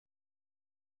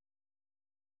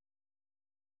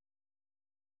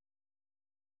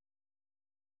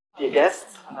Dear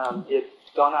guests, dear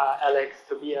Donna, Alex,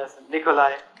 Tobias, and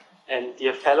Nikolai, and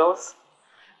dear fellows.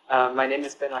 My name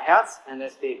is Benno Herz, and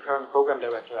as the current program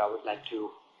director, I would like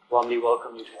to warmly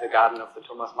welcome you to the garden of the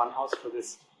Thomas Mann House for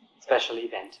this special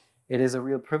event. It is a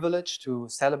real privilege to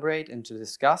celebrate and to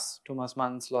discuss Thomas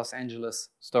Mann's Los Angeles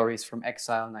stories from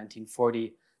exile 1940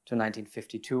 to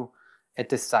 1952 at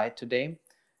this site today,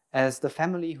 as the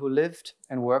family who lived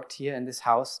and worked here in this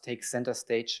house takes center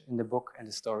stage in the book and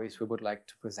the stories we would like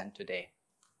to present today.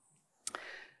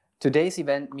 Today's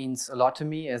event means a lot to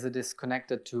me as it is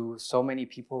connected to so many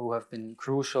people who have been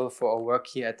crucial for our work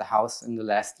here at the house in the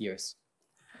last years.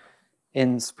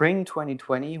 In spring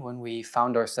 2020, when we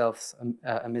found ourselves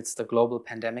amidst a global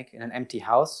pandemic in an empty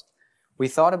house, we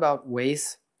thought about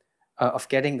ways of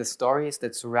getting the stories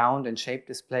that surround and shape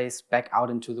this place back out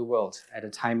into the world at a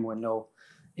time when no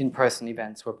in-person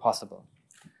events were possible.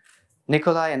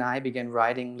 Nikolai and I began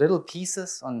writing little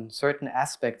pieces on certain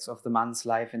aspects of the Mann's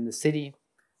life in the city,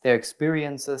 their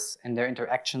experiences and their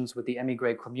interactions with the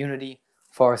émigré community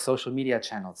for our social media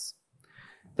channels.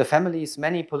 The family's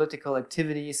many political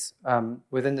activities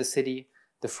within the city,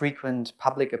 the frequent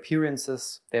public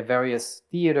appearances, their various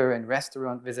theater and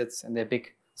restaurant visits, and their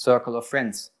big circle of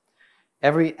friends.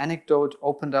 Every anecdote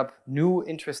opened up new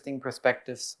interesting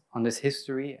perspectives on this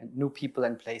history and new people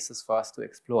and places for us to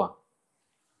explore.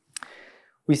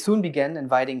 We soon began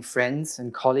inviting friends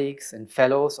and colleagues and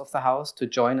fellows of the house to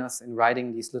join us in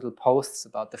writing these little posts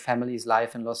about the family's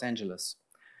life in Los Angeles.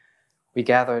 We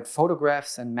gathered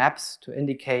photographs and maps to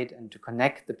indicate and to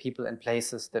connect the people and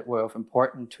places that were of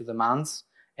importance to the Manns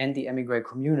and the émigré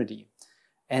community.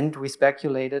 And we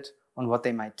speculated on what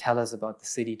they might tell us about the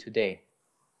city today.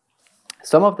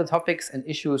 Some of the topics and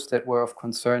issues that were of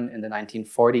concern in the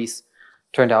 1940s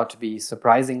turned out to be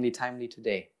surprisingly timely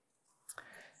today.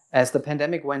 As the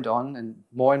pandemic went on and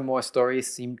more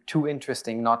stories seemed too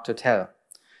interesting not to tell,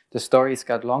 the stories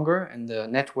got longer and the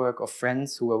network of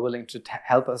friends who were willing to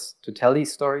help us to tell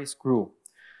these stories grew.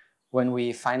 When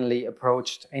we finally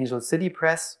approached Angel City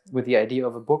Press with the idea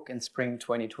of a book in spring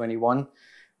 2021,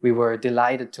 we were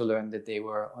delighted to learn that they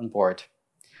were on board.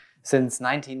 Since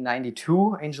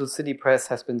 1992, Angel City Press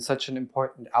has been such an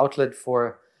important outlet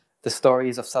for the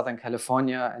stories of Southern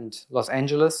California and Los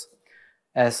Angeles.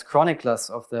 As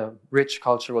chroniclers of the rich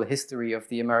cultural history of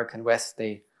the American West,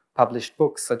 they published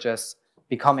books such as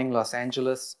Becoming Los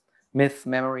Angeles, Myth,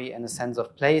 Memory, and a Sense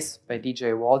of Place by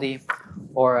D.J. Waldy,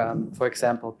 or, for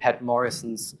example, Pat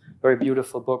Morrison's very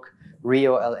beautiful book,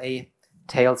 Rio, L.A.,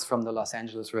 Tales from the Los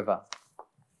Angeles River.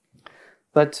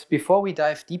 But before we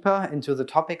dive deeper into the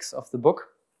topics of the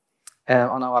book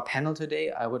on our panel today,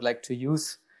 I would like to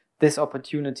use this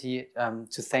opportunity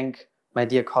to thank my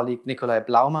dear colleague Nikolai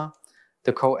Blaumer,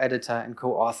 the co-editor and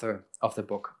co-author of the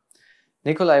book.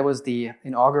 Nikolai was the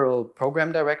inaugural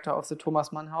program director of the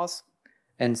Thomas Mann House,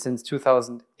 and since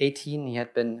 2018 he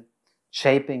had been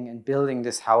shaping and building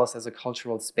this house as a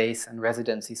cultural space and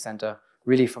residency center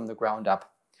really from the ground up.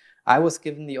 I was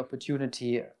given the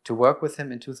opportunity to work with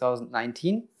him in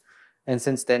 2019, and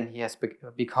since then he has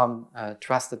become a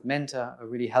trusted mentor, a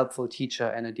really helpful teacher,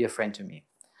 and a dear friend to me.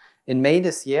 In May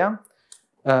this year,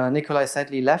 Nikolai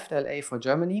sadly left LA for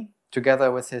Germany,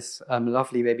 together with his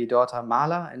lovely baby daughter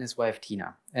Marla and his wife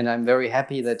Tina. And I'm very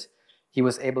happy that he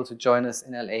was able to join us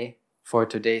in LA for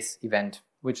today's event,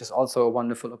 which is also a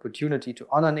wonderful opportunity to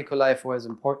honor Nikolai for his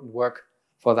important work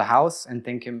for the house and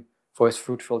thank him for his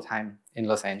fruitful time in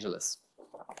Los Angeles.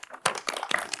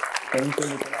 Thank you,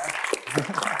 Nikolai.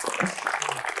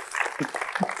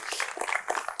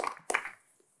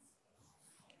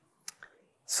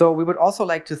 So we would also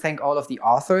like to thank all of the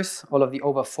authors, all of the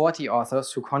over 40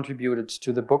 authors who contributed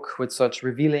to the book with such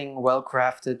revealing,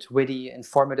 well-crafted, witty,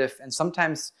 informative, and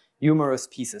sometimes humorous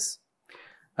pieces.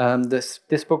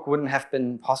 This book wouldn't have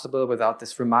been possible without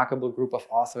this remarkable group of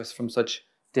authors from such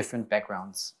different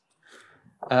backgrounds.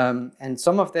 And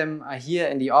some of them are here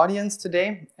in the audience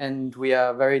today, and we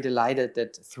are very delighted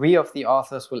that 3 of the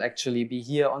authors will actually be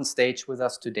here on stage with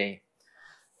us today.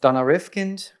 Donna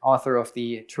Rifkind, author of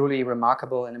the truly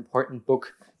remarkable and important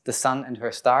book, The Sun and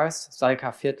Her Stars,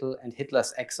 Salka Viertel and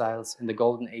Hitler's Exiles in the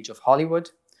Golden Age of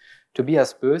Hollywood.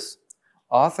 Tobias Boes,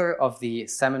 author of the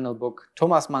seminal book,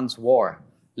 Thomas Mann's War,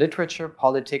 Literature,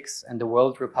 Politics, and the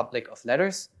World Republic of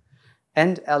Letters.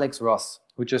 And Alex Ross,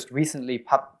 who just recently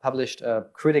published a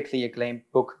critically acclaimed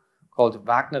book called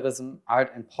Wagnerism,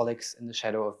 Art and Politics in the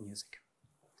Shadow of Music.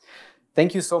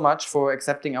 Thank you so much for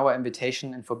accepting our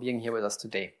invitation and for being here with us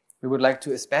today. We would like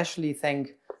to especially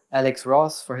thank Alex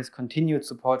Ross for his continued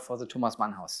support for the Thomas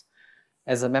Mann House.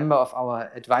 As a member of our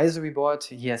advisory board,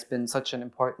 he has been such an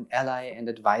important ally and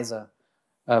advisor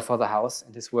for the house,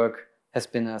 and his work has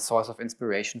been a source of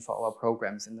inspiration for our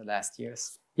programs in the last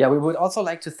years. Yeah, we would also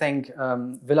like to thank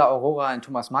Villa Aurora and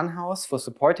Thomas Mann House for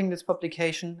supporting this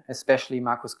publication, especially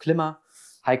Markus Klimmer,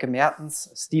 Heike Mertens,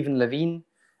 Stephen Levine,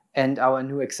 and our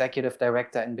new executive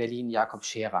director in Berlin, Jakob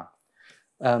Scherer.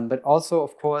 But also,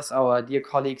 of course, our dear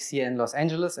colleagues here in Los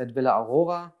Angeles at Villa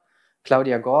Aurora,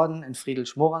 Claudia Gordon and Friedel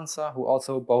Schmoranzer, who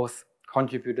also both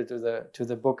contributed to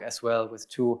the book as well with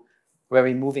two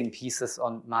very moving pieces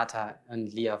on Martha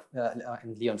and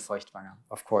Leon Feuchtwanger,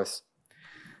 of course.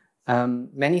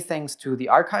 Many thanks to the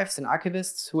archives and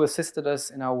archivists who assisted us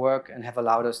in our work and have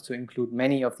allowed us to include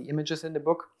many of the images in the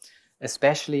book,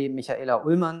 especially Michaela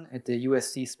Ullmann at the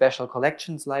USC Special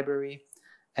Collections Library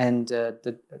and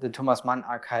the Thomas Mann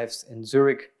archives in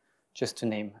Zurich, just to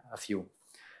name a few.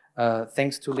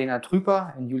 Thanks to Lena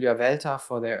Trüper and Julia Welter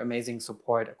for their amazing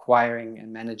support acquiring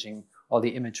and managing all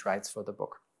the image rights for the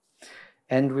book.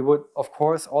 And we would, of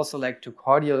course, also like to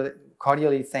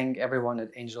cordially thank everyone at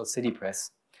Angel City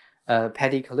Press.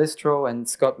 Paddy Calistro and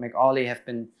Scott McAuley have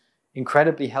been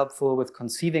incredibly helpful with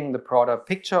conceiving the broader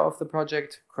picture of the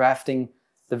project, crafting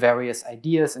the various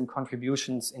ideas and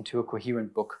contributions into a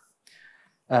coherent book.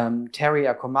 Terry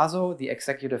Akomazo, the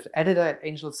executive editor at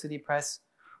Angel City Press,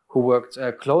 who worked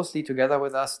closely together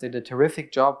with us, did a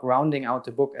terrific job rounding out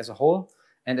the book as a whole,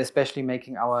 and especially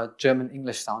making our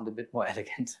German-English sound a bit more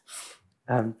elegant.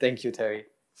 Thank you, Terry.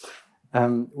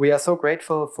 We are so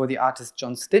grateful for the artist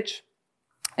John Stitch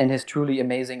and his truly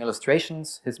amazing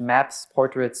illustrations. His maps,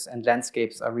 portraits, and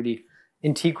landscapes are really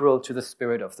integral to the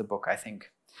spirit of the book, I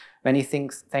think. Many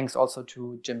thanks also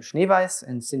to Jim Schneeweiss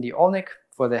and Cindy Olnick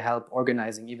for their help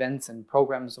organizing events and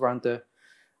programs around the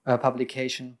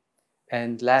publication.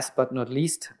 And last but not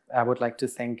least, I would like to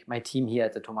thank my team here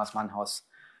at the Thomas Mann House.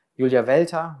 Julia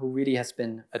Welter, who really has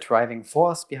been a driving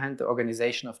force behind the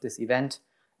organization of this event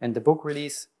and the book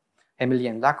release,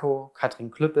 Emilien Lacco, Katrin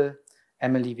Klüppel,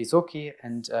 Emily Wiesoki,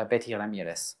 and Betty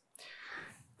Ramirez.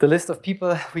 The list of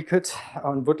people we could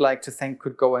and would like to thank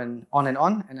could go on,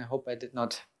 and I hope I did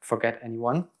not forget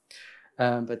anyone.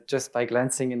 But just by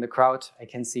glancing in the crowd, I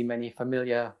can see many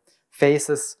familiar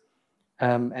faces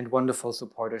and wonderful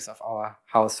supporters of our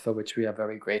house, for which we are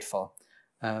very grateful.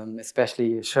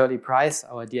 Especially Shirley Price,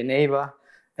 our dear neighbor,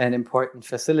 an important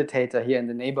facilitator here in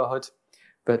the neighborhood.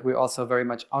 But we're also very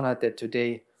much honored that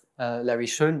today Larry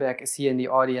Schoenberg is here in the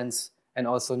audience, and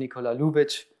also Nikolai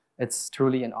Lubitsch. It's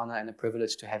truly an honor and a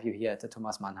privilege to have you here at the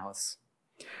Thomas Mann House.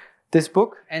 This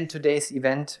book and today's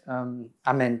event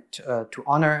are meant to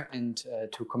honor and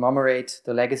to commemorate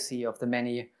the legacy of the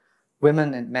many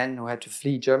women and men who had to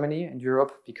flee Germany and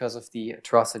Europe because of the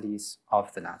atrocities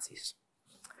of the Nazis.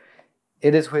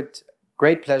 It is with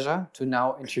great pleasure to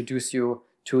now introduce you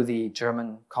to the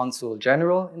German Consul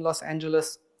General in Los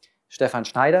Angeles, Stefan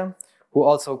Schneider, who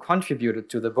also contributed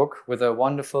to the book with a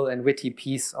wonderful and witty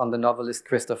piece on the novelist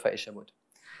Christopher Isherwood.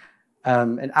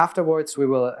 And afterwards, we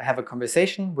will have a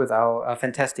conversation with our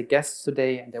fantastic guests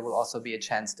today, and there will also be a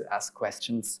chance to ask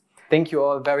questions. Thank you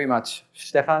all very much.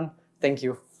 Stefan, thank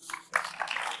you.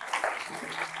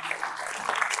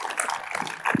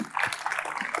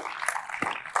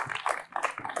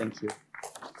 Thank you.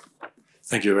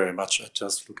 Thank you very much. I'm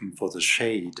just looking for the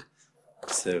shade.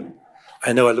 So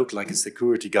I know I look like a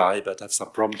security guy, but I have some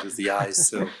problems with the eyes,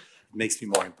 so it makes me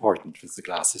more important with the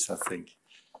glasses, I think.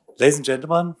 Ladies and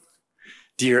gentlemen,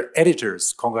 dear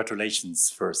editors, congratulations,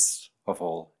 first of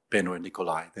all, Benno and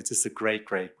Nikolai. This is a great,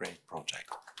 great, great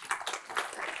project.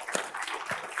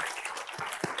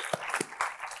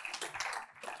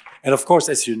 And of course,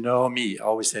 as you know me, I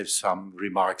always have some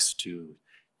remarks to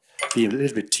be a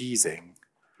little bit teasing.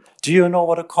 Do you know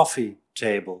what a coffee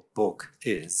table book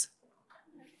is?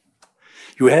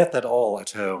 You have that all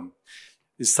at home.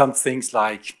 It's some things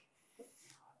like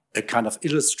a kind of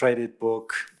illustrated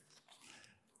book,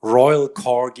 royal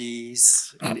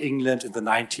corgis in England in the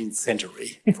 19th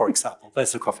century, for example.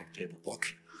 That's a coffee table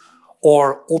book.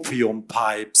 Or opium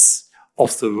pipes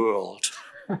of the world.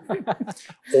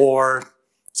 Or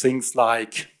things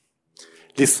like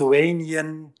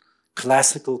Lithuanian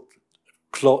classical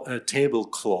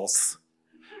tablecloth,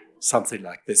 something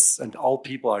like this. And all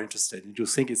people are interested and you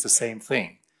think it's the same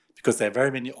thing because there are very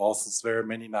many authors, very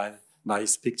many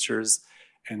nice pictures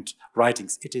and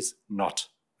writings. It is not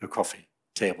a coffee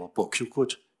table book. You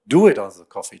could do it on the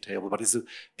coffee table, but it's a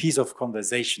piece of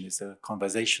conversation. It's a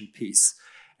conversation piece.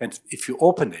 And if you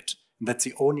open it, and that's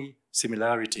the only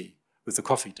similarity with the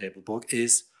coffee table book,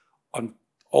 is on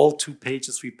all 2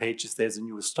 pages, 3 pages, there's a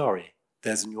new story.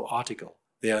 There's a new article.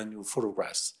 There are new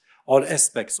photographs. All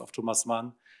aspects of Thomas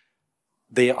Mann,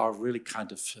 they are really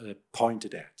kind of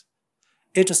pointed at.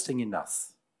 Interesting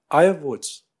enough, I would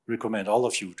recommend all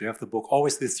of you to have the book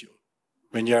always with you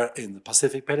when you're in the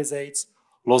Pacific Palisades,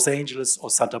 Los Angeles, or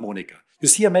Santa Monica. You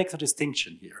see, I make the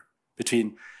distinction here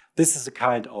between this is a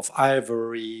kind of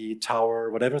ivory tower,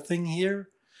 whatever thing here.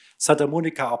 Santa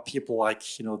Monica are people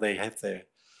like, you know, they have the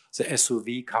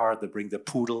SUV car, they bring the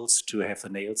poodles to have the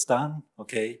nails done,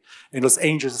 okay? And Los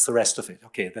Angeles is the rest of it.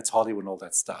 Okay, that's Hollywood and all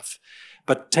that stuff.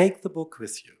 But take the book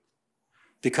with you,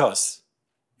 because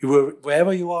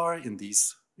wherever you are in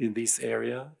this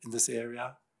area,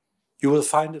 you will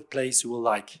find a place you will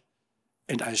like.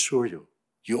 And I assure you,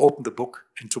 you open the book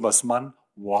and Thomas Mann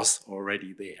was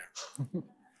already there.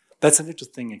 That's an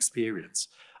interesting experience.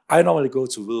 I normally go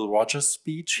to Will Rogers'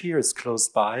 beach here, it's close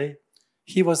by.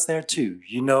 He was there too.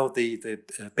 You know the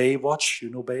Baywatch, you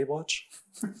know Baywatch?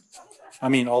 I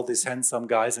mean, all these handsome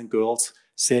guys and girls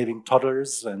saving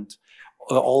toddlers and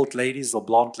old ladies or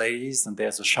blonde ladies, and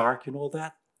there's a shark, you know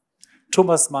that?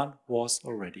 Thomas Mann was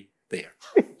already there.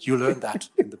 You learn that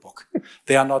in the book.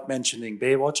 They are not mentioning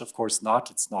Baywatch, of course not.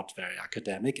 It's not very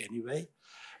academic anyway.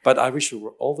 But I wish you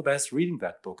all the best reading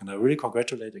that book. And I really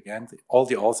congratulate again all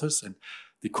the authors and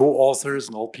the co-authors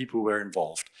and all people who were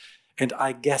involved. And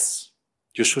I guess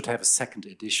you should have a second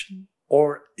edition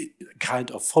or a kind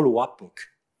of follow-up book.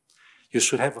 You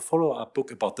should have a follow-up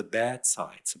book about the bad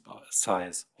sides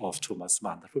of Thomas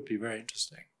Mann. That would be very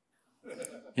interesting.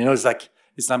 You know,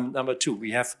 it's number two.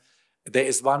 There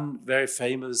is one very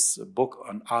famous book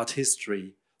on art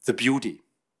history, The Beauty,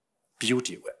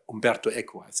 Umberto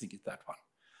Eco, I think it's that one.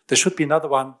 There should be another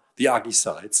one, The Ugly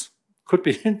Sides. Could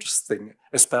be interesting,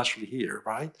 especially here,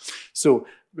 right? So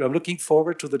I'm looking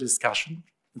forward to the discussion.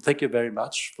 And thank you very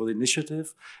much for the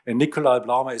initiative. And Nikolai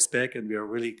Blaumer is back, and we are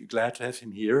really glad to have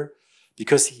him here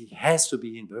because he has to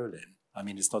be in Berlin. I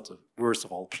mean, it's not the worst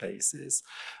of all places,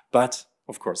 but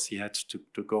of course, he had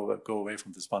to go away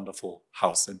from this wonderful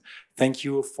house. And thank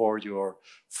you for your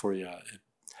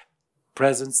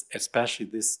presence, especially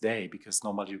this day, because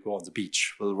normally you go on the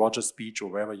beach, Will Rogers Beach or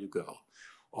wherever you go.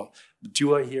 But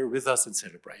you are here with us and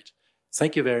celebrate.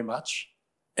 Thank you very much.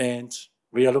 And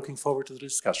we are looking forward to the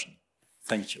discussion.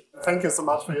 Thank you. Thank you so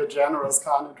much for your generous,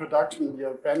 kind introduction,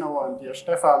 dear Benno and dear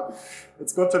Stefan.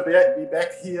 It's good to be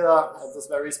back here at this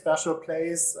very special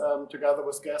place, together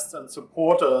with guests and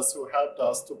supporters who helped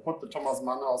us to put the Thomas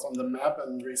Mann House on the map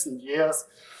in recent years.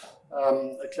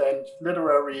 Acclaimed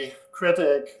literary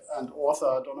critic and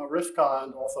author Donna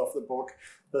Rifkind, author of the book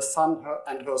The Sun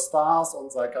and Her Stars on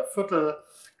Salka Viertel,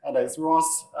 Aldous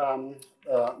Huxley,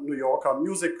 New Yorker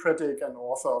music critic and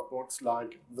author of books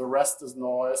like The Rest is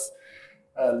Noise,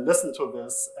 Listen to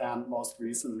This, and most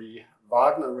recently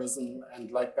Wagnerism,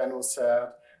 and like Benno said,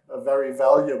 a very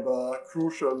valuable,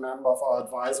 crucial member of our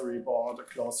advisory board, a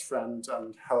close friend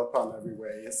and helper in every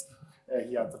ways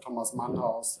here at the Thomas Mann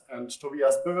House. And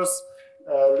Tobias Boes,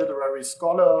 a literary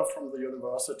scholar from the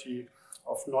University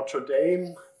of Notre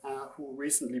Dame, who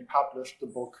recently published the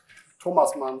book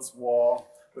Thomas Mann's War,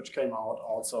 which came out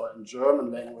also in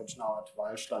German language now at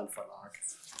Wallstein Verlag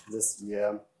this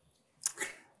year.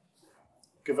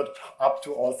 Give it up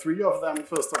to all three of them,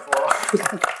 first of all.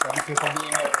 Thank you for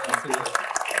being here.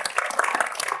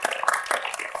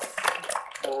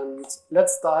 And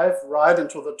let's dive right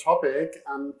into the topic,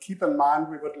 and keep in mind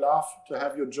we would love to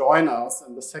have you join us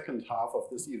in the second half of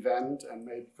this event, and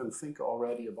maybe you can think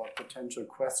already about potential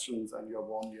questions, and you're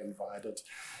warmly invited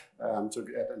to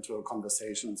get into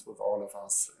conversations with all of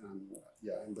us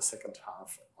in the second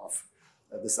half of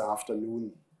this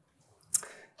afternoon.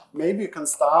 Maybe you can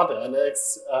start,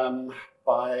 Alex,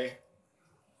 by,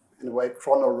 in a way,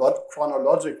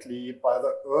 chronologically, by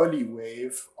the early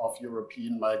wave of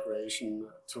European migration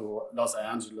to Los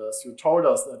Angeles. You told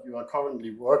us that you are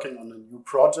currently working on a new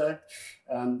project,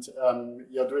 and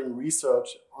you're doing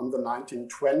research on the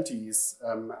 1920s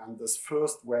and this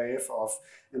first wave of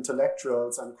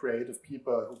intellectuals and creative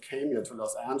people who came here to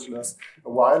Los Angeles. A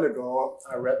while ago,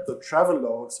 I read the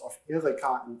travelogues of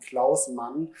Erika and Klaus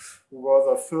Mann, who were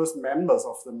the first members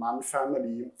of the Mann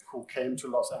family who came to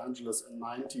Los Angeles in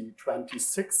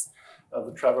 1926.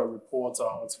 The travel reports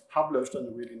are also published in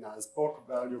a really nice book,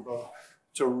 valuable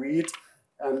to read.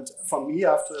 And for me,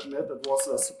 I have to admit, it was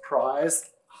a surprise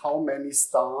how many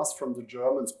stars from the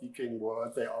German-speaking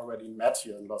world they already met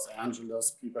here in Los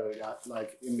Angeles. People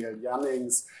like Emil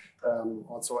Jannings,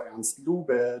 also Ernst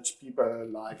Lubitsch, people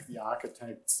like the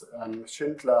architects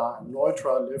Schindler and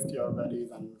Neutra lived here already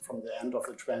then from the end of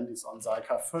the 20s on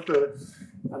Salka Viertel.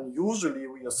 And usually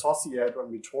we associate, when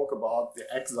we talk about the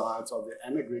exiles or the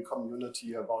émigré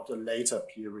community, about a later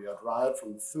period, right,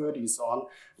 from the 30s on.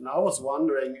 And I was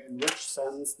wondering, in which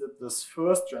sense did this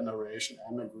first generation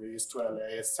émigrés to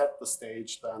LA set the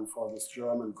stage then for this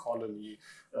German colony,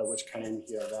 which came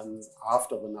here then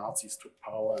after the Nazis took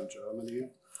power in Germany?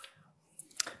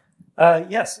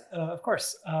 Yes, of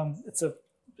course. It's a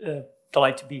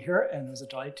delight to be here, and it was a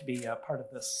delight to be part of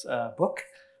this book.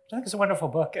 I think it's a wonderful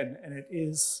book, and it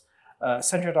is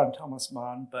centered on Thomas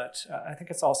Mann, but I think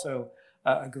it's also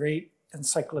a great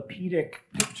encyclopedic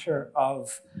picture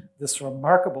of this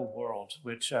remarkable world,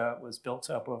 which was built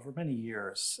up over many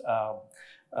years,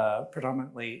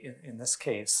 predominantly in this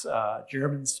case,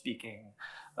 German-speaking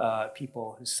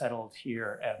people who settled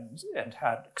here and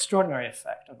had extraordinary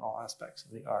effect on all aspects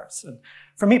of the arts. And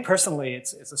for me personally,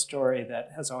 it's a story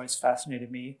that has always fascinated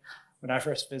me. When I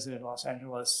first visited Los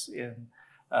Angeles in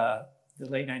the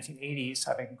late 1980s,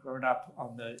 having grown up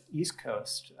on the East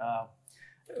Coast,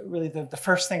 really the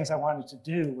first things I wanted to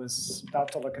do was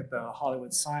not to look at the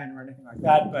Hollywood sign or anything like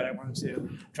that, but I wanted to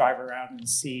drive around and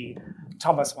see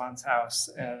Thomas Mann's house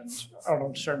and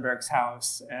Arnold Schoenberg's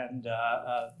house and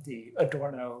the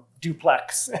Adorno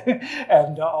duplex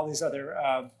and all these other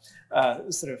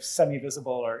sort of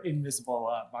semi-visible or invisible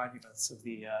monuments of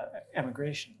the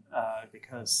emigration,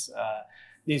 because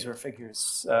these were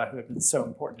figures who had been so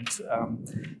important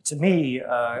to me,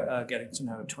 getting to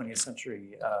know 20th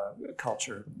century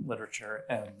culture, literature,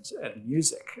 and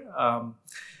music.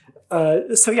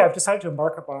 So yeah, I've decided to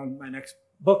embark upon my next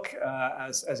book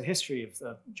as a history of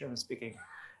the German-speaking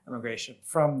immigration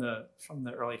from the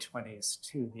early 20s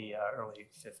to the early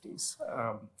 50s.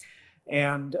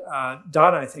 And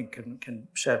Donna, I think, can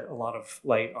shed a lot of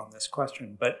light on this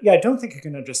question. But yeah, I don't think you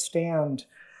can understand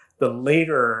the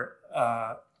later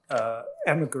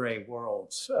émigré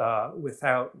world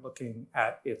without looking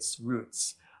at its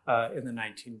roots in the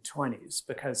 1920s,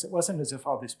 because it wasn't as if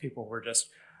all these people were just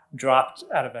dropped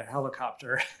out of a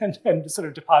helicopter and sort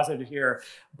of deposited here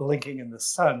blinking in the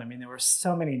sun. I mean, there were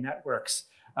so many networks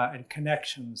and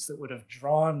connections that would have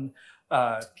drawn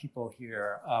people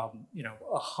here. You know,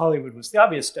 Hollywood was the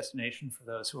obvious destination for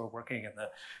those who were working in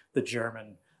the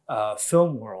German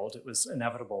film world. It was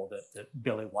inevitable that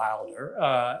Billy Wilder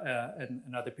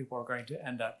and other people are going to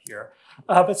end up here.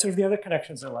 But sort of the other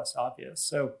connections are less obvious.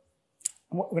 So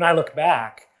when I look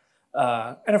back,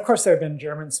 and of course there have been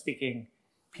German-speaking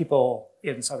people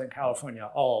in Southern California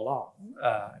all along.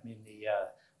 I mean,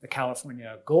 the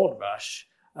California gold rush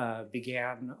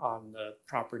began on the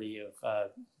property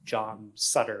of John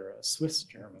Sutter, a Swiss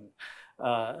German,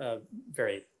 a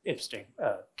very interesting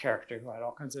character who had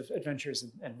all kinds of adventures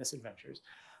and misadventures.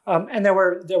 And there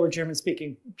were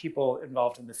German-speaking people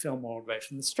involved in the film world right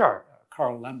from the start.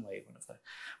 Carl Laemmle,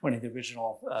 one of the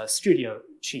original studio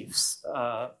chiefs,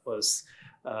 was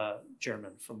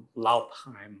German from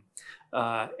Laupheim.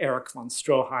 Erich von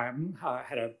Stroheim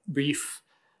had a brief,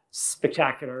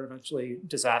 spectacular, eventually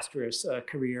disastrous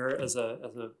career as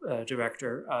a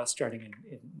director starting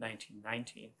in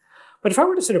 1919. But if I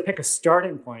were to sort of pick a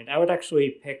starting point, I would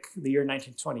actually pick the year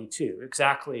 1922,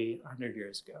 exactly 100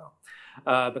 years ago.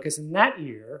 Because in that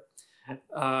year,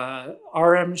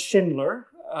 R.M. Schindler,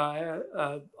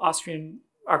 Austrian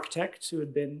architect who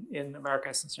had been in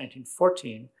America since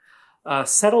 1914,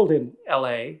 settled in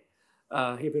LA.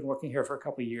 He had been working here for a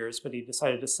couple of years, but he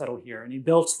decided to settle here. And he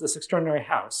built this extraordinary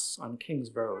house on Kings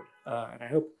Road. And I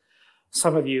hope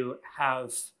some of you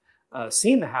have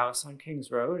seen the house on Kings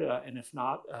Road. And if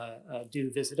not, do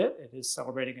visit it. It is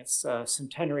celebrating its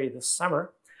centenary this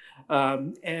summer.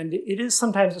 And it is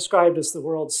sometimes described as the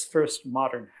world's first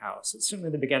modern house. It's certainly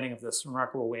the beginning of this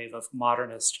remarkable wave of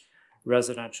modernist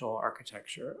residential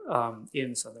architecture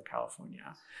in Southern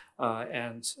California.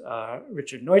 And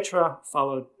Richard Neutra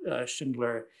followed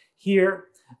Schindler here.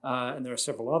 And there are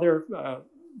several other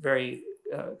very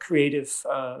creative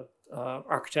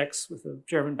architects with a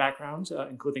German background,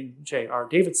 including J.R.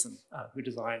 Davidson, who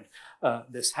designed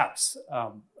this house.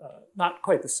 Not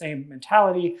quite the same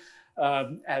mentality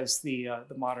as the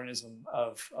modernism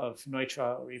of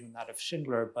Neutra or even that of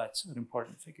Schindler, but an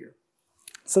important figure.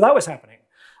 So that was happening.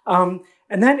 And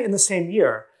then in the same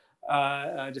year,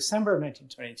 December of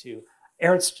 1922,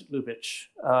 Ernst Lubitsch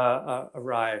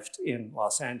arrived in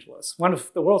Los Angeles. One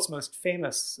of the world's most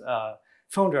famous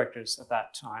film directors at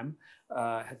that time,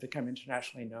 had become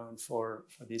internationally known for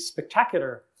these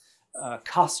spectacular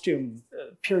costume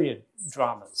period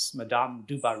dramas, Madame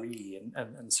du Barry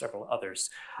and several others.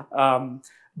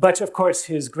 But of course,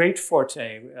 his great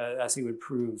forte, as he would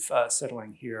prove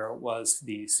settling here, was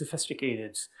the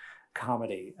sophisticated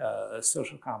comedy,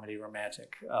 social comedy,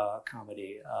 romantic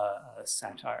comedy,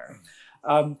 satire.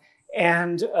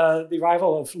 And the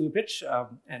arrival of Lubitsch,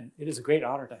 and it is a great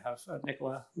honor to have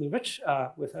Nikolai Lubitsch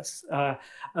with us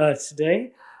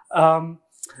today,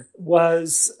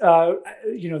 was,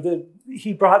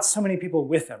 he brought so many people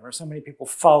with him, or so many people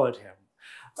followed him.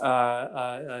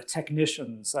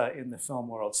 Technicians in the film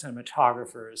world,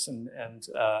 cinematographers and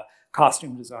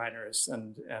costume designers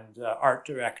and art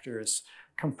directors,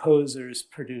 composers,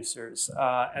 producers.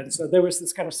 And so there was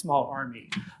this kind of small army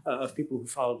of people who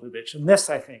followed Lubitsch. And this,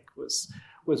 I think, was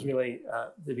really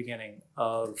the beginning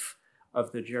of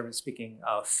the German-speaking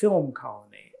film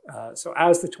colony. So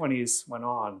as the 20s went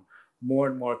on, more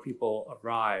and more people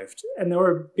arrived. And there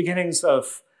were beginnings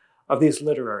of these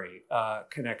literary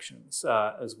connections,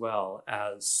 as well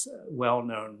as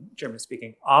well-known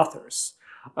German-speaking authors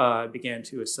began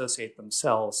to associate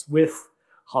themselves with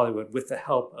Hollywood with the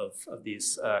help of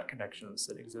these connections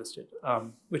that existed,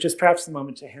 which is perhaps the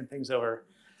moment to hand things over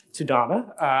to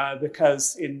Donna,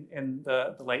 because in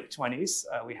the late 20s,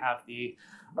 we have the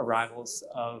arrivals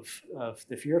of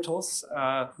the Viertels,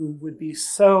 who would be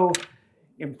so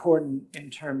important in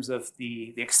terms of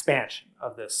the expansion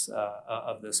of this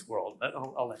world. But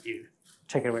I'll let you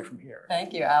take it away from here.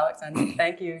 Thank you, Alex, and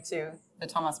thank you to the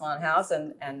Thomas Mann House,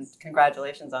 and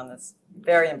congratulations on this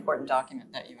very important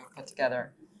document that you have put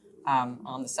together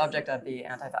on the subject of the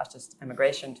anti-fascist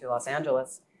immigration to Los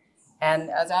Angeles. And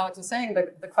as Alex was saying,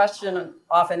 the question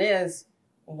often is,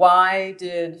 why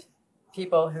did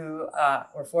people who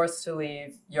were forced to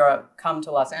leave Europe come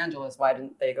to Los Angeles? Why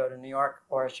didn't they go to New York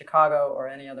or Chicago or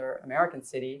any other American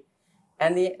city?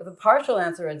 And the partial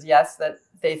answer is yes, that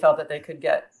they felt that they could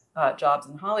get jobs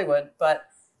in Hollywood. But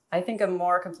I think a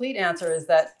more complete answer is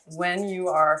that when you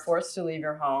are forced to leave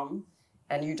your home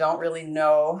and you don't really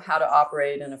know how to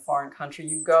operate in a foreign country,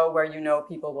 you go where you know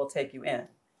people will take you in.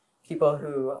 People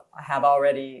who have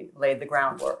already laid the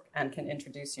groundwork and can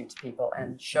introduce you to people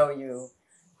and show you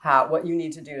what you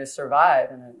need to do to survive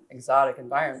in an exotic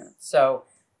environment. So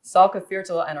Salka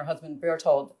Viertel and her husband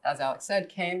Bertolt, as Alex said,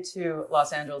 came to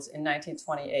Los Angeles in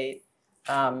 1928.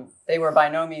 They were by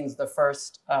no means the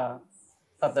first of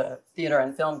the theater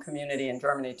and film community in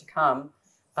Germany to come.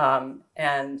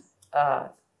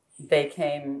 They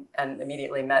came and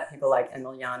immediately met people like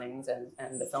Emil Jannings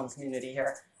and the film community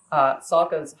here.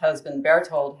 Salka's husband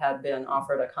Bertolt had been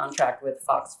offered a contract with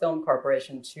Fox Film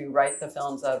Corporation to write the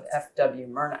films of F.W.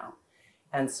 Murnau.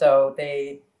 And so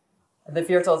the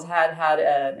Viertels had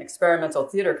an experimental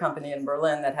theater company in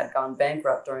Berlin that had gone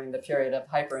bankrupt during the period of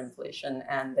hyperinflation.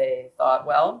 And they thought,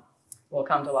 well, we'll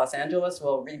come to Los Angeles,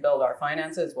 we'll rebuild our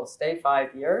finances, we'll stay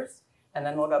 5 years, and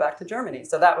then we'll go back to Germany.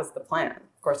 So that was the plan.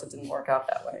 Of course, it didn't work out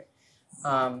that way.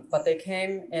 But they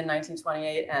came in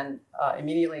 1928 and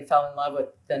immediately fell in love with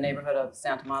the neighborhood of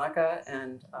Santa Monica,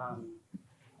 and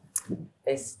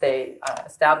they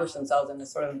established themselves in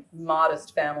this sort of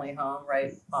modest family home,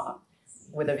 right,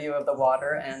 with a view of the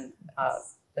water, and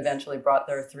eventually brought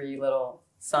their 3 little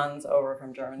sons over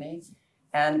from Germany.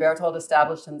 And Bertolt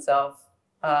established himself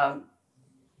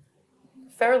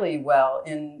fairly well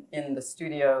in the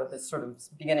studio, the sort of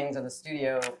beginnings of the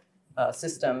studio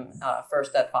system,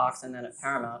 first at Fox and then at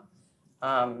Paramount.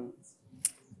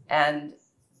 And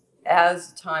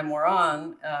as time wore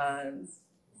on,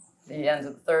 the ends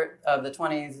of the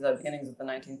 20s, the beginnings of the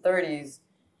 1930s,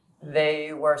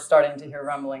 they were starting to hear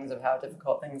rumblings of how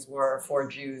difficult things were for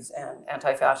Jews and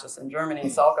anti-fascists in Germany.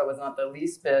 Salka was not the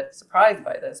least bit surprised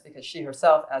by this, because she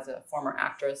herself, as a former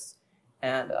actress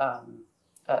and a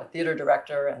theater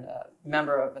director and a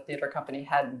member of a theater company,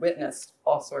 had witnessed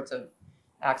all sorts of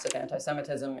acts of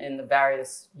anti-Semitism in the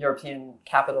various European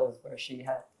capitals where she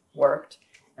had worked.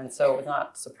 And so was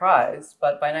not surprised.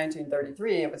 But by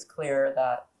 1933, it was clear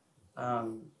that, I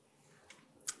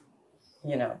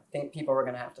think people were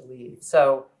going to have to leave.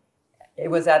 So it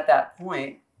was at that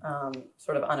point,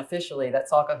 sort of unofficially, that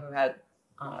Salka, who had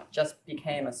just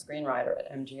became a screenwriter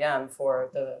at MGM for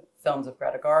the films of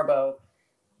Greta Garbo,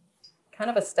 kind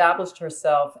of established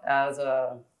herself as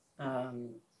a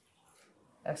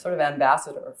sort of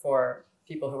ambassador for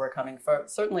people who were coming.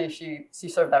 Certainly she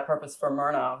served that purpose for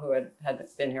Murnau, who had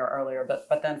been here earlier,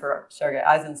 but then for Sergei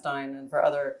Eisenstein and for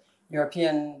other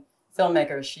European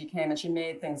filmmakers, she came and she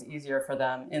made things easier for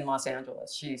them in Los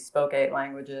Angeles. She spoke 8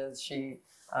 languages. She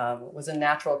was a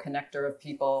natural connector of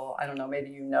people. I don't know, maybe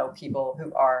you know people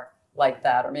who are like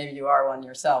that, or maybe you are one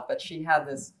yourself, but she had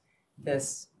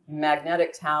this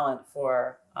magnetic talent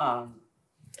for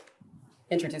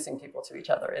introducing people to each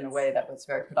other in a way that was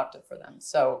very productive for them.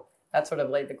 So that sort of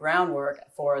laid the groundwork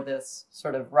for this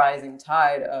sort of rising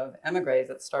tide of émigrés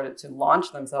that started to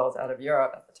launch themselves out of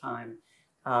Europe at the time.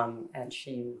 And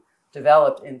she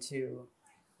developed into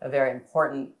a very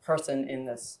important person in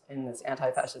this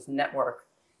anti-fascist network.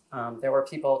 There were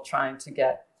people trying to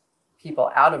get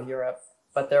people out of Europe,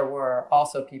 but there were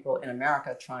also people in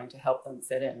America trying to help them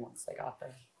fit in once they got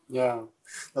there. Yeah,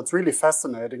 that's really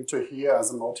fascinating to hear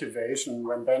as a motivation.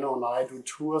 When Benno and I do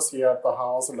tours here at the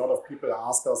house, a lot of people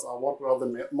ask us, what were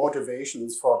the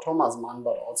motivations for Thomas Mann,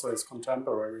 but also his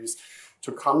contemporaries,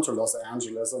 to come to Los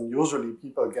Angeles? And usually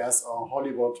people guess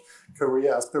Hollywood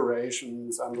career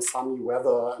aspirations and the sunny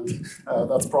weather, and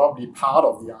that's probably part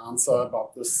of the answer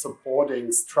about the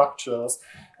supporting structures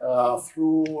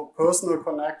through personal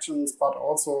connections, but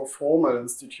also formal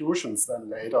institutions then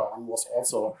later on was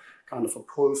also kind of a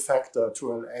pull factor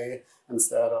to LA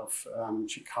instead of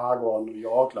Chicago or New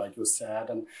York, like you said.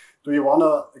 And do you want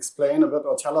to explain a bit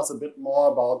or tell us a bit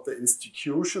more about the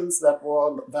institutions that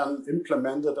were then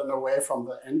implemented in a way from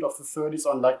the end of the 30s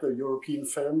on, like the European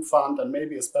Film Fund, and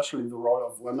maybe especially the role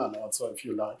of women also, if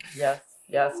you like? Yes,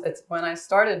 yes. It's when I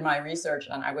started my research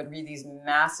and I would read these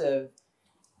massive,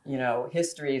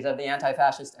 histories of the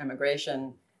anti-fascist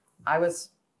emigration, I was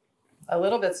a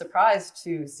little bit surprised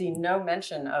to see no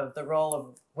mention of the role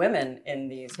of women in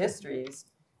these histories,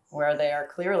 where they are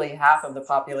clearly half of the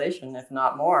population, if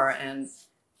not more. And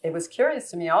it was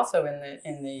curious to me also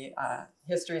in the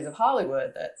histories of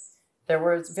Hollywood that there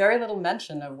was very little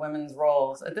mention of women's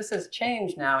roles. This has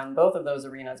changed now in both of those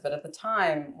arenas, but at the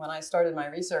time when I started my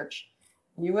research,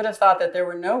 you would have thought that there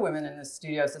were no women in the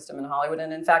studio system in Hollywood,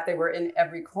 and in fact they were in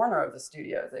every corner of the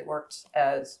studios. They worked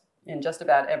in just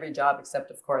about every job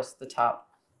except, of course, the top,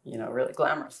 really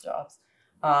glamorous jobs.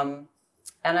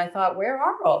 And I thought, where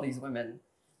are all these women?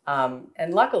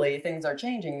 And luckily, things are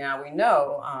changing now. We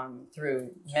know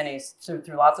through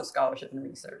lots of scholarship and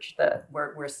research that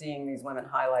we're seeing these women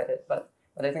highlighted. But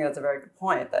I think that's a very good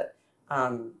point, that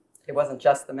it wasn't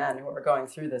just the men who were going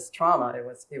through this trauma. It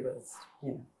was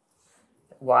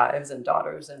wives and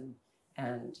daughters and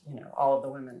all of the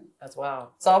women as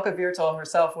well. Salka Viertel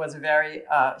herself was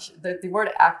the word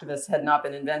activist had not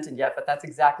been invented yet, but that's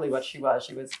exactly what she was.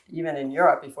 She was, even in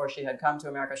Europe before she had come to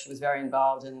America, she was very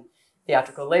involved in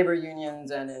theatrical labor unions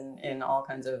and in all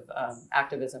kinds of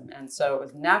activism. And so it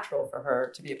was natural for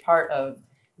her to be a part of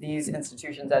these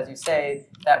institutions, as you say,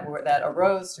 that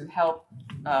arose to help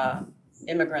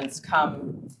immigrants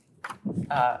come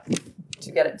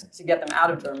to get them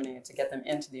out of Germany, to get them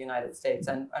into the United States.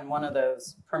 And one of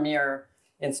those premier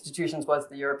institutions was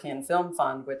the European Film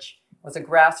Fund, which was a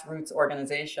grassroots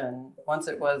organization. Once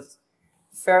it was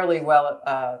fairly well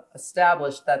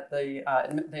established that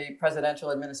the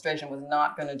presidential administration was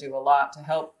not going to do a lot to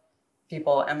help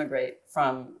people emigrate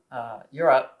from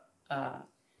Europe,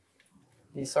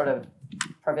 the sort of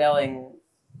prevailing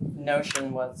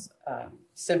notion was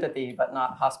sympathy, but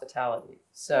not hospitality.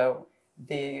 So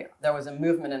there was a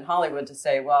movement in Hollywood to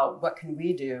say, well, what can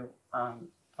we do on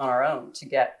our own to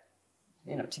get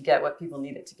what people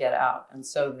needed to get out? And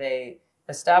so they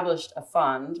established a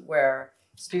fund where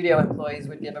studio employees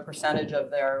would give a percentage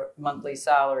of their monthly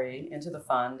salary into the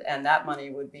fund, and that money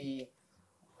would be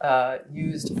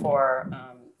used for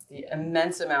the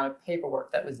immense amount of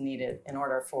paperwork that was needed in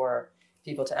order for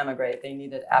people to emigrate. They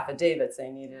needed affidavits, they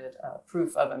needed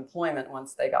proof of employment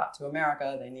once they got to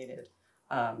America, they needed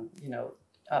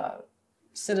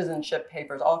citizenship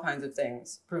papers, all kinds of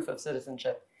things, proof of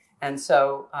citizenship. And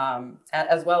so,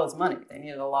 as well as money, they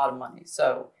needed a lot of money.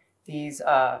 So the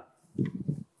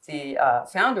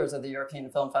founders of the European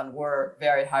Film Fund were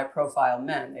very high-profile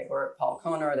men. They were Paul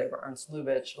Kohner, they were Ernst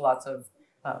Lubitsch, lots of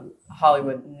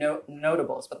Hollywood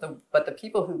notables. But the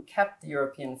people who kept the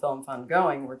European Film Fund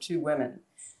going were two women,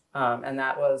 and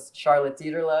that was Charlotte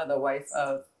Dieterle, the wife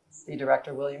of the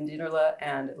director William Dieterle,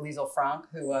 and Liesel Frank,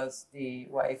 who was the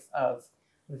wife of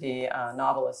the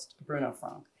novelist Bruno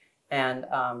Frank. And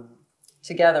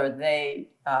together they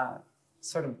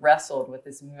sort of wrestled with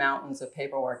these mountains of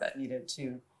paperwork that needed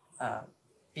to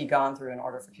be gone through in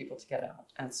order for people to get out.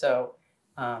 And so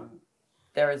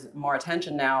there is more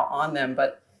attention now on them,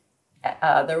 but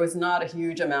there was not a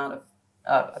huge amount of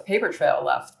a paper trail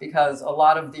left because a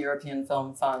lot of the European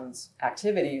Film Fund's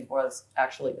activity was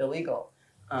actually illegal.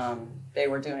 They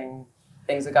were doing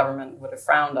things the government would have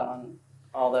frowned on,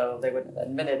 although they wouldn't have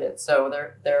admitted it. So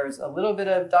there's a little bit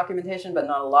of documentation, but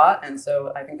not a lot. And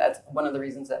so I think that's one of the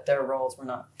reasons that their roles were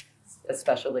not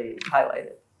especially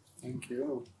highlighted. Thank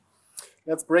you.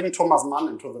 let's bring Thomas Mann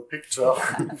into the picture.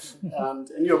 And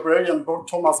in your brilliant book,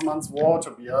 Thomas Mann's War,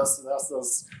 Tobias, there's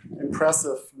this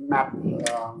impressive map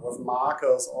with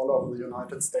markers all over the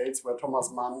United States where Thomas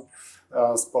Mann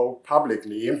spoke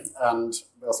publicly. And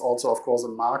there's also, of course, a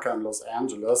marker in Los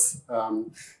Angeles.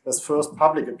 His first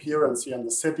public appearance here in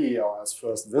the city, or his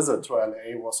first visit to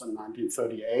LA, was in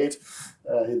 1938.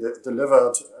 He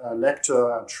delivered a lecture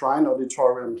at Shrine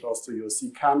Auditorium close to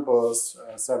USC campus,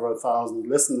 several thousand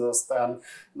listeners then.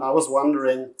 And I was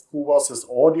wondering who was his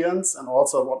audience and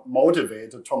also what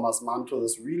motivated Thomas Mann to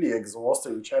this really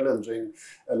exhausting, challenging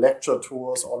lecture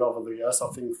tours all over the US.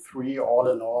 I think 3 all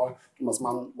in all. Thomas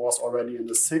Mann was already in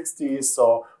the 60s,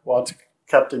 so what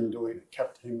kept him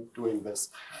doing this?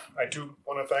 I do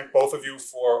want to thank both of you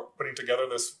for putting together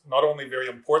this not only very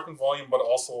important volume, but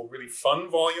also a really fun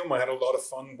volume. I had a lot of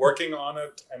fun working on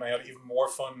it, and I had even more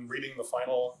fun reading the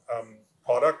final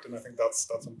product, and I think that's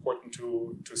important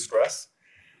to stress.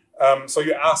 So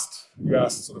you asked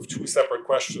sort of 2 separate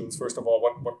questions. First of all,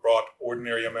 what brought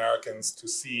ordinary Americans to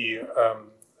see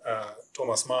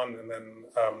Thomas Mann, and then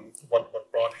what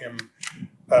brought him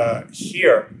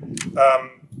here.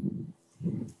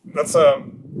 That's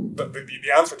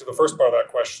the answer to the first part of that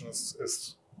question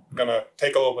is going to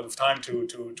take a little bit of time to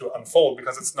unfold,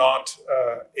 because it's not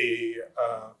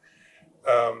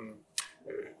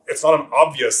it's not an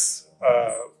obvious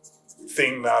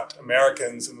thing that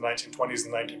Americans in the 1920s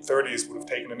and 1930s would have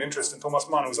taken an interest in Thomas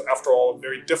Mann, who was, after all, a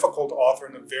very difficult author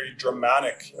and a very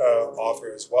dramatic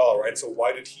author as well, right? So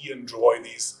why did he enjoy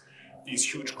these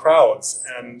huge crowds?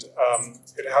 And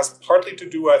it has partly to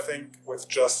do, I think, with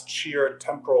just sheer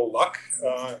temporal luck.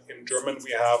 In German,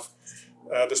 we have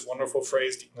this wonderful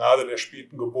phrase, die Gnade der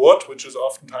späten Geburt, which is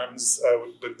oftentimes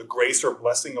the grace or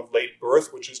blessing of late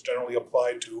birth, which is generally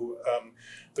applied to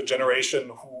the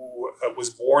generation who was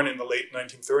born in the late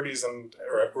 1930s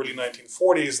or early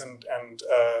 1940s and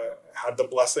had the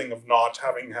blessing of not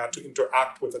having had to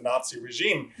interact with the Nazi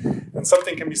regime. And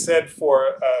something can be said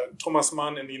for Thomas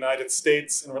Mann in the United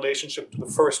States in relationship to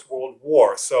the First World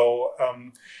War. So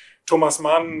Thomas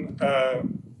Mann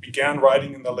began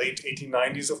writing in the late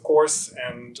 1890s, of course,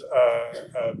 and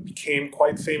became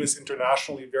quite famous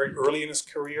internationally very early in his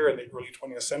career, in the early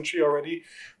 20th century already.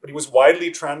 But he was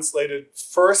widely translated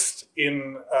first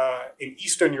in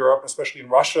Eastern Europe, especially in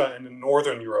Russia, and in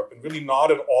Northern Europe, and really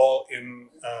not at all in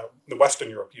the Western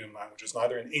European languages,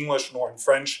 neither in English nor in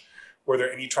French. Were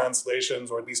there any translations,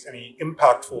 or at least any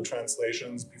impactful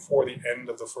translations, before the end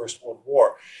of the First World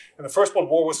War? And the First World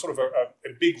War was sort of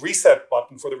a big reset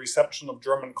button for the reception of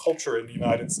German culture in the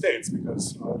United States,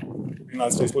 because the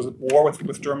United States was at war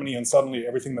with Germany, and suddenly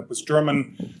everything that was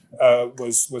German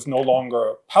was no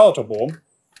longer palatable.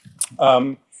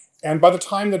 And by the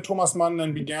time that Thomas Mann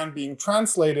then began being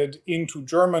translated into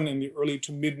German in the early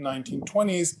to mid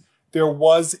 1920s, there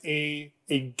was a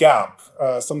gap,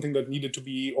 something that needed to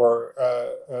be, or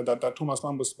that Thomas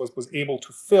Mann was able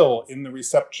to fill in the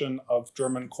reception of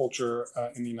German culture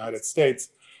in the United States.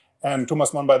 And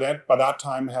Thomas Mann by that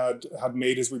time had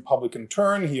made his Republican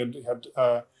turn. He had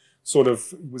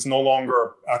was no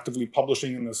longer actively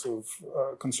publishing in the sort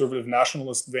of conservative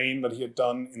nationalist vein that he had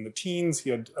done in the teens. He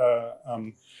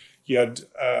had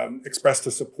expressed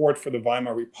his support for the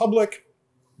Weimar Republic.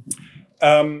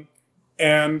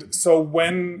 And so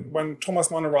when Thomas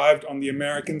Mann arrived on the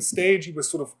American stage, he was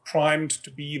sort of primed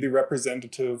to be the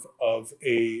representative of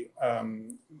a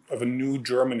new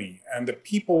Germany. And the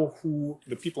people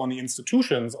on the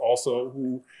institutions also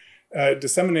who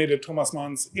disseminated Thomas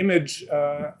Mann's image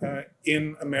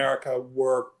in America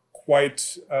were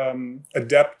quite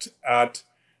adept at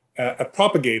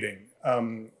propagating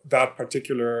that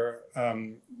particular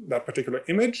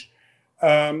image.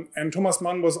 And Thomas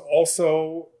Mann was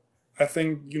also, I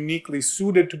think, uniquely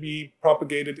suited to be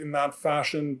propagated in that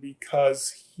fashion,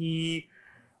 because he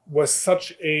was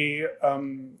such a,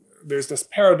 there's this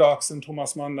paradox in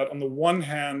Thomas Mann that on the one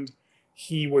hand,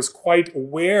 he was quite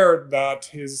aware that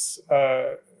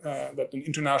that an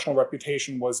international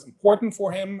reputation was important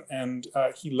for him, and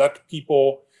he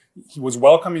was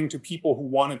welcoming to people who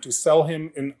wanted to sell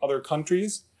him in other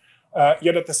countries.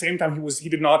 Yet at the same time, he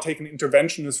did not take an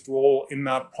interventionist role in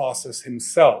that process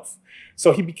himself.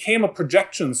 So he became a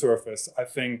projection surface, I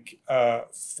think,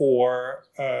 for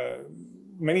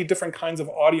many different kinds of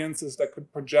audiences that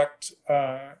could project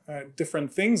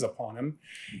different things upon him.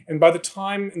 And by the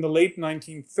time in the late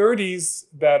 1930s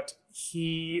that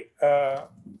he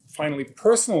finally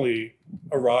personally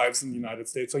arrives in the United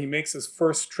States, so he makes his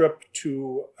first trip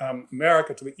to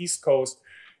America, to the East Coast,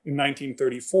 in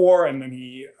 1934, and then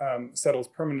he settles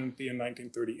permanently in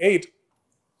 1938.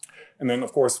 and then,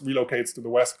 of course, relocates to the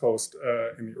West Coast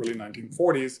in the early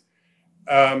 1940s.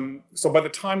 So by the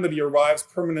time that he arrives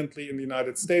permanently in the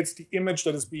United States, the image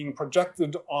that is being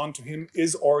projected onto him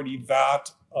is already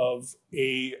that of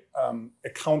a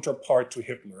counterpart to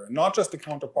Hitler. And not just a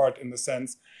counterpart in the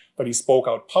sense that he spoke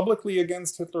out publicly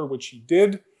against Hitler, which he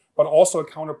did, but also a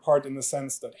counterpart in the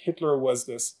sense that Hitler was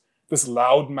this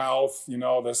loudmouth, you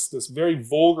know, this very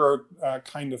vulgar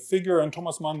kind of figure, and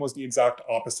Thomas Mann was the exact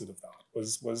opposite of that.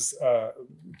 Was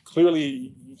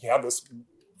clearly, he had this,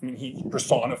 I mean, he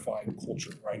personified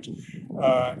culture, right?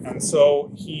 And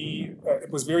so it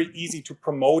was very easy to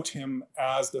promote him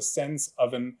as the sense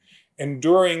of an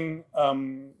enduring,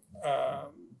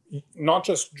 not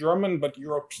just German, but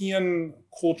European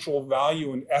cultural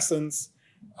value and essence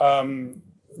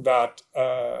that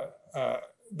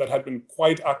had been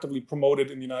quite actively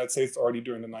promoted in the United States already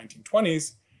during the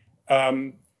 1920s.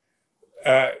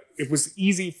 It was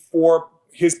easy for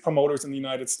his promoters in the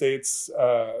United States,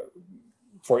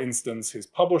 for instance, his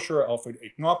publisher, Alfred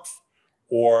A. Knopf,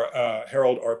 or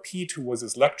Harold R. Peet, who was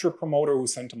his lecture promoter, who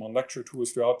sent him on lecture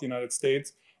tours throughout the United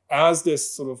States, as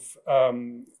this sort of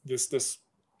this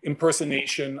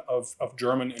impersonation of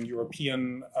German and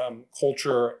European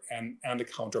culture and a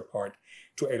counterpart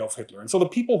to Adolf Hitler. And so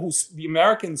the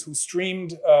Americans who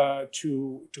streamed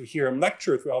to hear him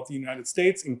lecture throughout the United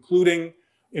States, including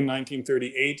in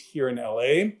 1938 here in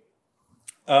LA,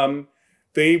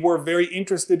 they were very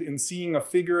interested in seeing a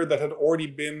figure that had already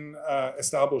been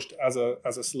established as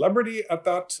a celebrity at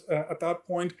that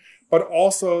point, but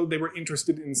also they were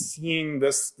interested in seeing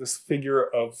this figure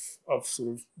of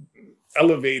sort of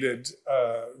elevated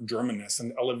Germanness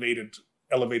and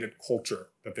elevated culture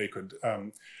that they could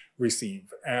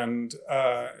receive. And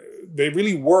they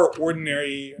really were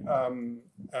ordinary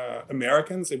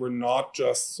Americans. They were not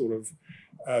just sort of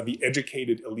the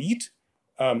educated elite,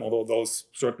 although those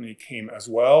certainly came as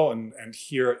well. And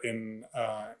here in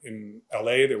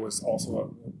LA, there was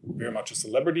also very much a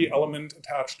celebrity element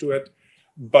attached to it.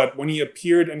 But when he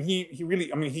appeared, and he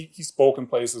really, I mean, he spoke in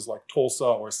places like Tulsa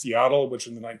or Seattle, which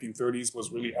in the 1930s was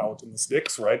really out in the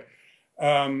sticks, right?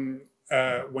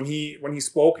 When he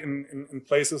spoke in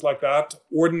places like that,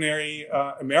 ordinary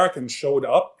Americans showed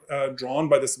up, drawn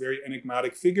by this very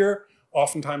enigmatic figure.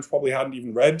 Oftentimes probably hadn't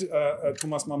even read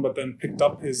Thomas Mann, but then picked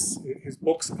up his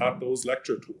books at those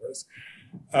lecture tours.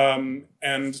 And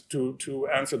to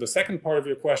answer the second part of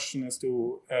your question as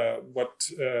to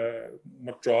what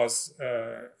draws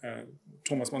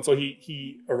Thomas Mann, so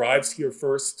he arrives here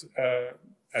first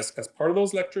as part of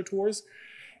those lecture tours,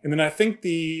 and then I think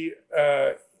the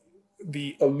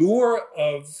allure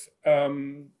of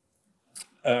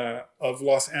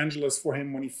Los Angeles for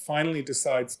him when he finally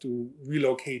decides to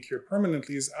relocate here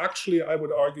permanently is actually, I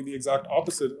would argue, the exact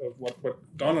opposite of what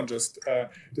Donna just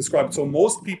described. So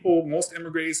most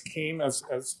emigres came, as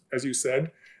you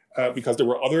said, because there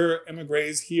were other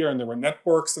emigres here and there were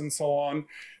networks and so on.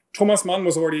 Thomas Mann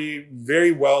was already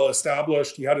very well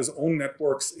established. He had his own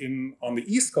networks on the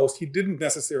East Coast. He didn't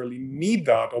necessarily need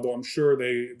that, although I'm sure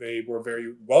they were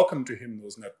very welcome to him,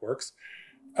 those networks.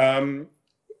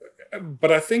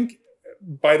 But I think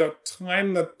by the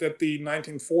time that the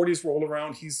 1940s roll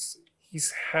around, he's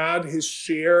had his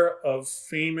share of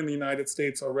fame in the United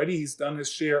States already. He's done his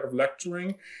share of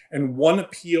lecturing, and one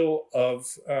appeal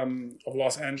of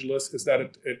Los Angeles is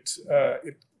that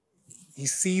he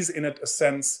sees in it a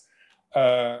sense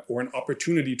or an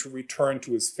opportunity to return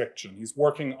to his fiction. He's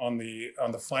working on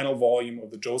the final volume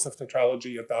of the Joseph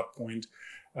tetralogy at that point.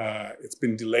 It's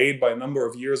been delayed by a number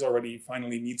of years already. He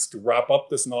finally needs to wrap up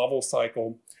this novel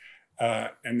cycle.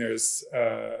 And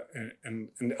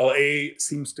LA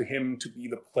seems to him to be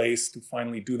the place to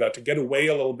finally do that, to get away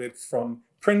a little bit from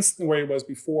Princeton, where he was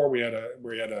before. We had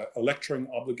a lecturing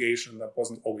obligation that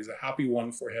wasn't always a happy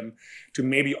one for him, to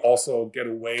maybe also get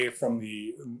away from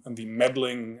the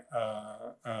meddling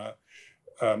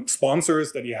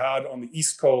sponsors that he had on the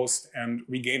East Coast and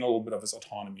regain a little bit of his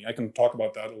autonomy. I can talk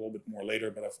about that a little bit more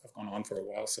later, but I've gone on for a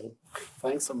while. So,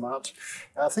 thanks so much.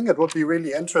 I think it would be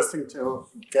really interesting to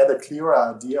get a clearer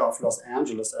idea of Los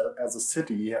Angeles as a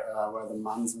city where the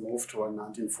Manns moved to in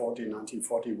 1940,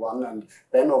 1941. And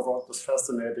Benno wrote this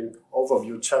fascinating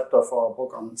overview chapter for a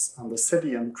book on the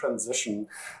city in transition.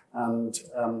 And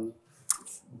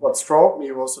what struck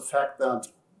me was the fact that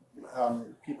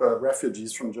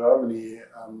refugees from Germany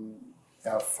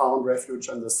found refuge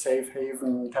in the safe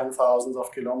haven 10,000s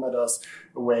of kilometers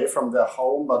away from their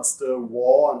home, but still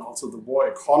war and also the war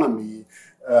economy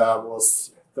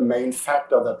was the main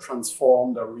factor that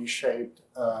transformed or reshaped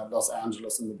Los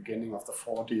Angeles in the beginning of the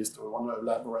 40s. Do you want to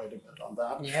elaborate a bit on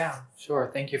that? Yeah, sure.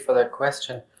 Thank you for that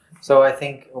question. So I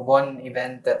think one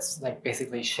event that's like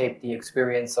basically shaped the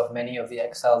experience of many of the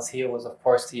exiles here was, of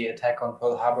course, the attack on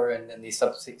Pearl Harbor and then the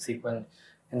subsequent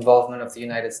involvement of the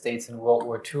United States in World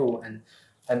War II. And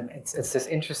it's this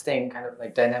interesting kind of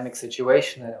like dynamic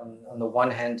situation that on the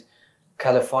one hand,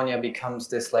 California becomes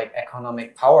this like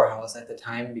economic powerhouse at the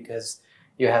time because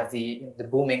you have the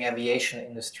booming aviation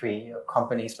industry,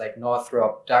 companies like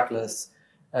Northrop, Douglas,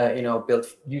 built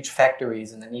huge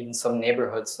factories, and then even some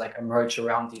neighborhoods like emerge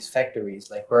around these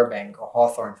factories, like Burbank or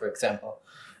Hawthorne, for example.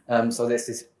 So there's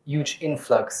this huge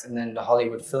influx, and then the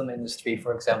Hollywood film industry,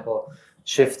 for example,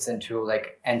 shifts into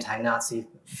like anti-Nazi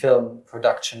film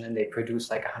production, and they produce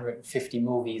like 150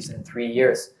 movies in 3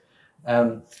 years.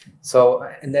 And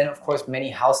then of course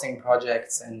many housing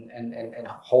projects and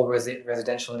whole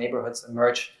residential neighborhoods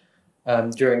emerge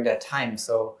during that time.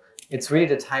 So it's really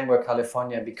the time where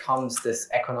California becomes this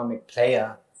economic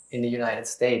player in the United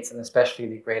States, and especially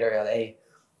the greater LA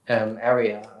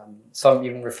area. Some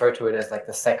even refer to it as like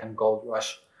the second gold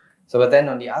rush. So, but then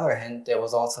on the other hand, there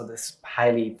was also this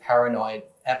highly paranoid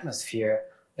atmosphere,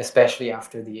 especially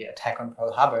after the attack on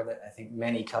Pearl Harbor, that I think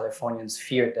many Californians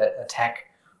feared that attack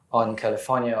on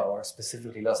California, or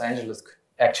specifically Los Angeles, could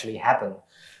actually happen.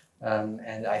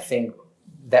 And I think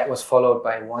that was followed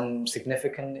by one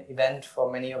significant event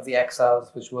for many of the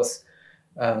exiles, which was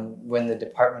when the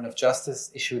Department of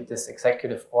Justice issued this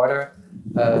executive order,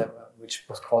 which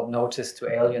was called Notice to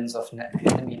Aliens of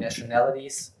Enemy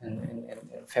Nationalities in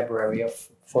February of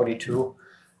 42,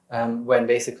 when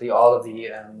basically all of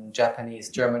the Japanese,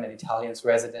 German, and Italian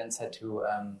residents had to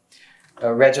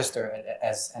register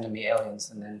as enemy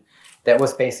aliens. And then that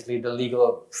was basically the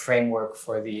legal framework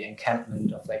for the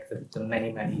encampment of like the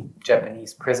many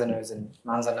Japanese prisoners in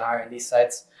Manzanar and these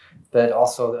sites, but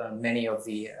also many of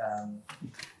the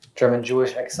German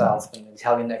Jewish exiles and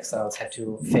Italian exiles had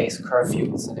to face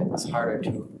curfews, and it was harder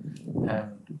to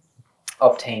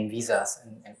obtain visas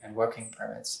and working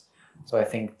permits. So I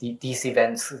think these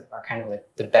events are kind of like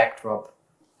the backdrop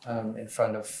in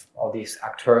front of all these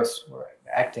actors who were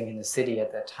acting in the city at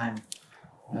that time,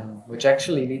 which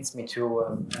actually leads me to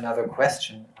another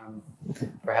question,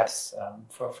 perhaps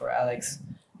for Alex,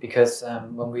 because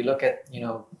when we look at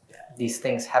these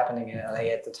things happening in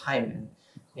LA at the time, and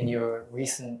in your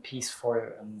recent piece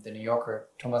for the New Yorker,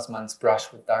 Thomas Mann's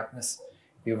Brush with Darkness,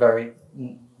 you very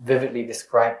vividly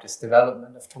described this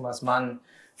development of Thomas Mann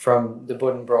from the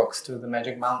Buddenbrooks to the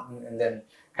Magic Mountain, and then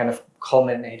kind of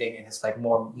culminating in his like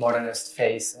more modernist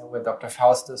phase with Dr.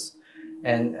 Faustus.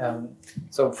 And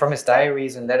so from his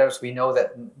diaries and letters, we know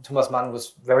that Thomas Mann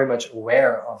was very much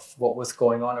aware of what was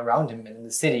going on around him in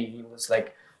the city. He was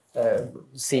like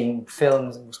seeing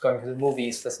films, and was going to the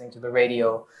movies, listening to the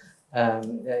radio.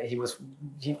 He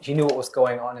knew what was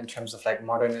going on in terms of like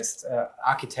modernist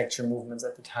architecture movements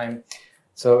at the time.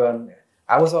 So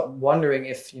I was wondering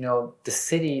if the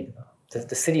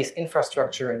city's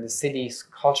infrastructure and the city's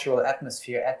cultural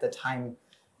atmosphere at the time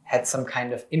had some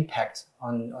kind of impact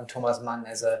on Thomas Mann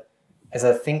as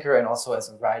a thinker and also as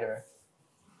a writer.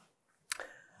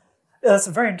 That's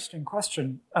a very interesting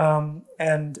question,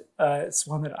 and it's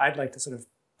one that I'd like to sort of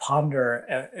ponder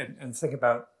and think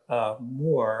about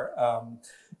more.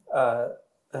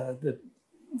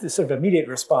 The sort of immediate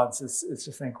response is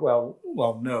to think, well,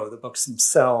 no, the books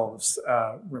themselves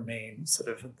remain sort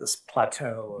of at this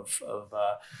plateau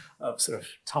of sort of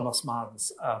Thomas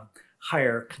Mann's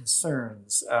higher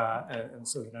concerns, and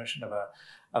so the notion of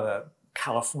a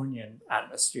Californian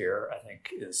atmosphere, I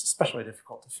think, is especially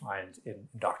difficult to find in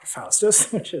Dr.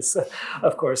 Faustus, which is,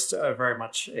 of course, very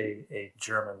much a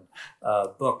German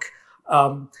book.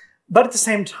 But at the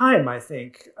same time, I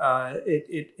think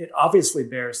it obviously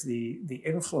bears the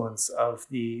influence of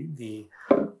the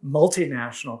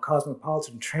multinational,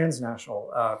 cosmopolitan,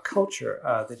 transnational culture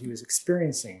that he was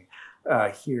experiencing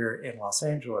here in Los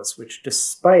Angeles, which,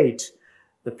 despite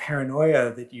the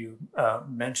paranoia that you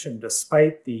mentioned,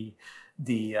 despite the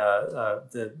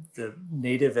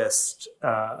nativist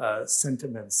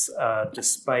sentiments,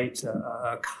 despite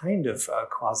a kind of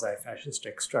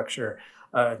quasi-fascistic structure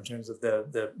in terms of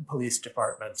the police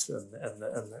departments and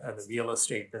the real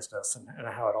estate business and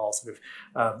how it all sort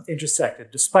of intersected.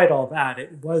 Despite all that,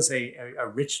 it was a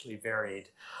richly varied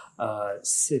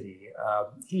city.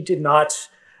 He did not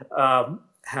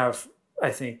have, I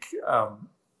think,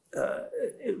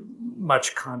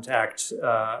 much contact,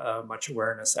 much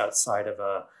awareness outside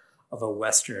of a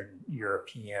Western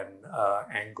European,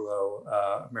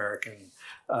 Anglo-American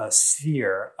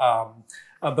sphere.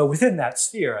 But within that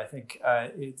sphere, I think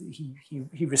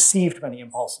he received many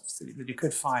impulses that he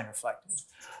could find reflected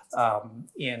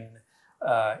in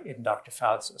Dr.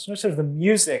 Faustus. And sort of the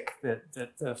music that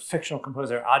the fictional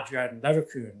composer Adrian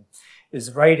Leverkuhn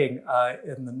is writing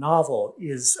in the novel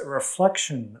is a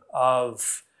reflection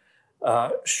of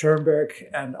Schoenberg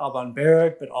and Alban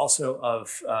Berg, but also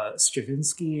of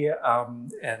Stravinsky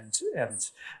and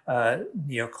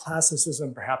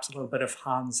neoclassicism, perhaps a little bit of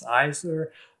Hans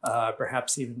Eisler,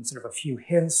 perhaps even sort of a few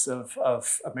hints of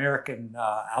American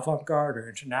avant-garde or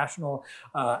international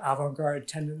avant-garde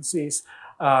tendencies.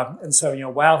 And so,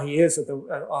 while he is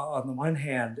on the one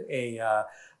hand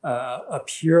a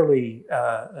purely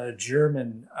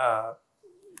German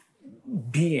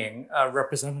being,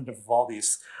 representative of all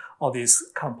these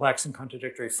complex and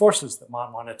contradictory forces that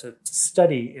Mann wanted to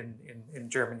study in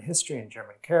German history and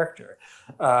German character,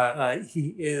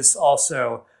 he is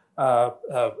also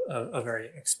a very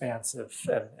expansive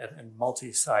and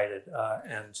multi-sided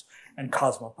and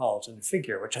cosmopolitan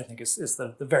figure, which I think is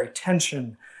the very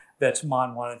tension that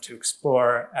Mann wanted to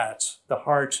explore at the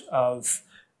heart of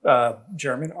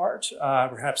German art,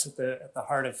 perhaps at the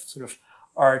heart of sort of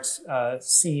art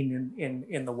seen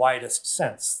in the widest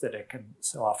sense that it can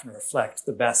so often reflect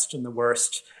the best and the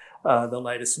worst, the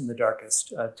lightest and the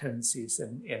darkest tendencies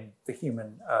in the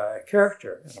human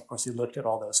character. And of course, he looked at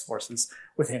all those forces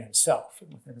within himself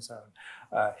and within his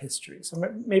own history. So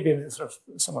maybe in a sort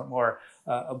of somewhat more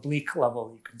oblique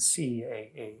level, you can see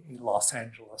a Los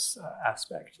Angeles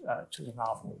aspect to the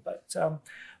novel. But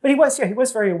he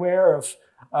was very aware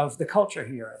of the culture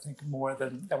here, I think, more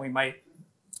than we might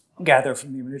gather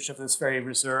from the image of this very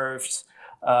reserved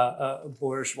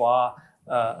bourgeois,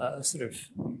 sort of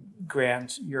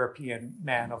grand European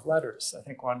man of letters. I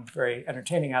think one very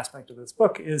entertaining aspect of this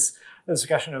book is the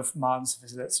discussion of Mann's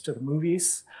visits to the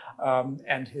movies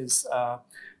and his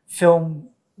film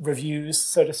reviews,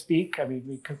 so to speak. I mean,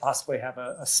 we could possibly have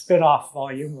a spin-off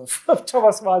volume of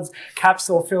Thomas Mann's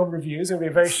capsule film reviews. It would be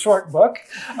a very short book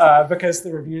because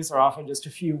the reviews are often just a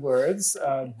few words.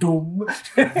 Doom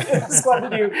is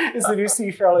the new see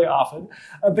fairly often.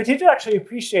 But he did actually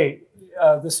appreciate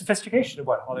the sophistication of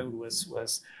what Hollywood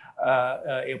was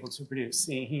able to produce.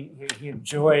 He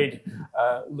enjoyed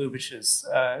Lubitsch's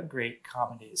great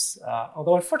comedies,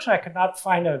 although unfortunately I could not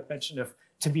find a mention of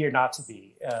To Be or Not to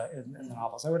Be in the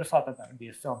novels. I would have thought that would be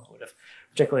a film that would have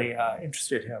particularly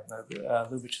interested him,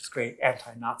 Lubitsch's great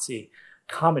anti-Nazi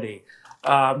comedy.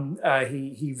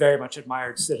 He very much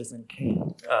admired Citizen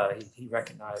Kane. He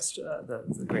recognized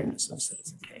the greatness of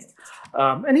Citizen Kane.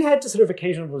 And he had sort of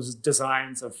occasional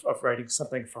designs of writing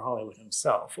something for Hollywood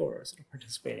himself, or sort of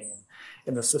participating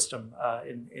in the system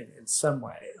in some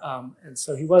way. And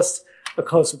so he was a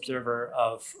close observer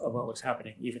of what was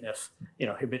happening, even if,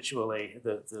 habitually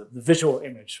the visual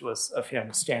image was of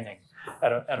him standing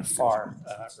at a far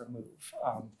remove.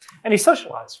 And he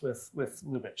socialized with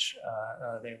Lubitsch.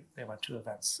 They went to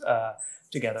events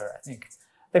together. I think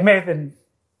they may have been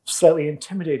slightly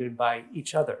intimidated by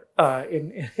each other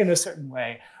in a certain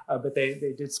way, but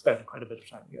they did spend quite a bit of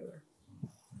time together.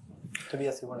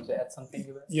 Tobias, you wanted to add something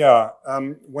to that? Yeah,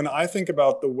 when I think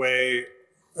about the way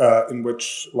in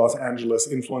which Los Angeles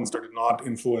influenced or did not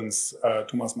influence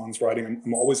Thomas Mann's writing,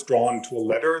 I'm always drawn to a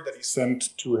letter that he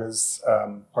sent to his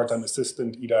part-time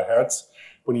assistant, Ida Herz,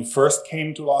 when he first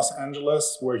came to Los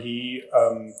Angeles, where he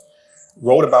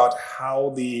wrote about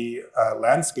how the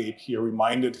landscape here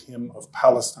reminded him of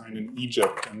Palestine and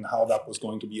Egypt, and how that was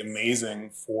going to be amazing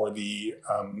for the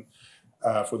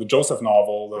Joseph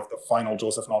novel, the final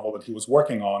Joseph novel that he was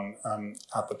working on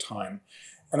at the time.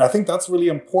 And I think that's really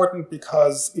important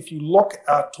because if you look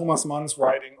at Thomas Mann's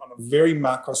writing on a very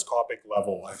macroscopic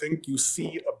level, I think you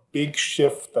see a big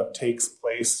shift that takes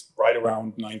place right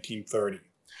around 1930.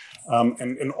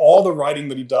 And in all the writing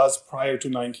that he does prior to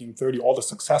 1930, all the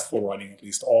successful writing, at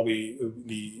least, all the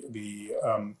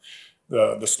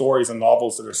stories and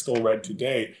novels that are still read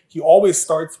today, he always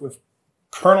starts with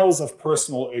kernels of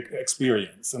personal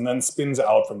experience and then spins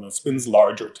out from them, spins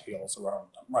larger tales around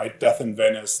them, right? Death in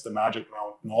Venice, The Magic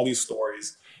Mountain, all these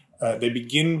stories, they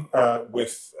begin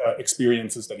with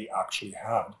experiences that he actually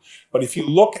had. But if you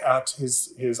look at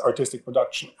his artistic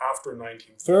production after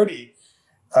 1930,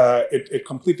 it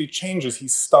completely changes. He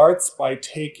starts by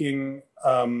taking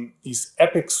these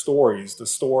epic stories, the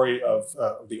story of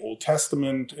the Old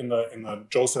Testament in the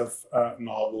Joseph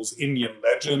novels, Indian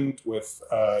legend with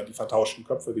die vertauschten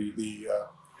Köpfe,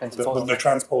 the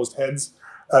transposed heads,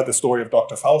 the story of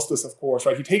Dr. Faustus, of course,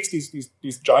 right? He takes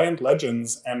these giant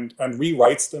legends and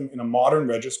rewrites them in a modern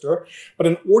register. But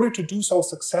in order to do so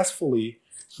successfully,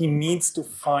 he needs to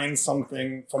find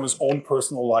something from his own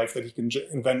personal life that he can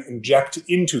then inject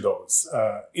into those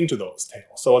tales.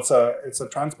 So it's a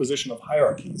transposition of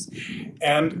hierarchies.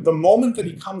 And the moment that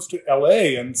he comes to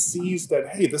LA and sees that,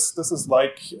 hey, this is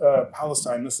like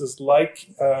Palestine, this is like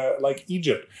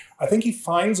Egypt, I think he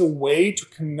finds a way to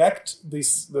connect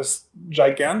this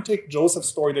gigantic Joseph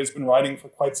story that he's been writing for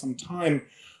quite some time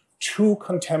to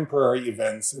contemporary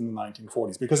events in the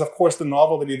 1940s. Because, of course, the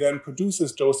novel that he then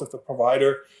produces, Joseph the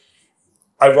Provider,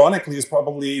 ironically is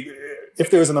probably, if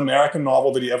there's an American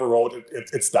novel that he ever wrote,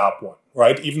 it's that one,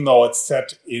 right? Even though it's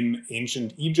set in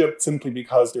ancient Egypt, simply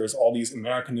because there's all these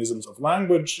Americanisms of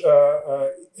language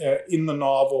in the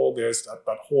novel. There's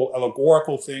that whole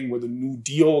allegorical thing where the New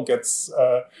Deal gets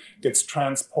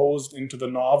transposed into the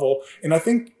novel. And I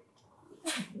think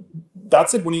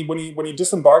that's it. When he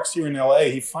disembarks here in LA,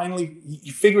 he finally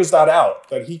figures that out,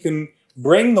 that he can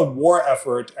bring the war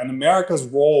effort and America's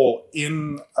role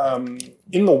in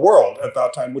the world at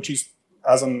that time, which he's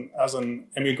as an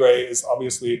émigré is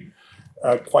obviously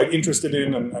quite interested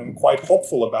in and quite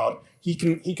hopeful about. He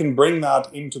can bring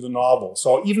that into the novel.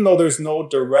 So even though there's no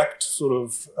direct sort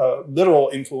of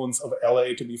literal influence of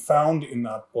LA to be found in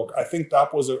that book, I think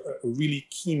that was a really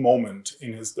key moment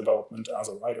in his development as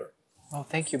a writer. Well,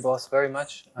 thank you both very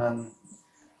much.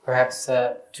 Perhaps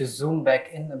to zoom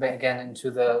back in again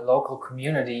into the local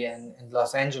community in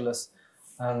Los Angeles,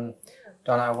 Donna,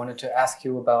 I wanted to ask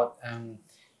you about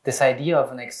this idea of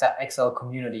an exile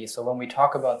community. So when we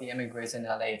talk about the émigrés in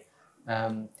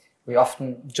LA, we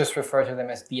often just refer to them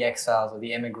as the exiles or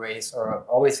the émigrés, or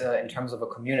always in terms of a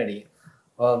community.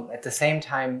 Well, at the same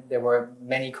time, there were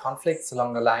many conflicts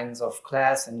along the lines of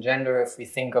class and gender. If we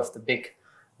think of the big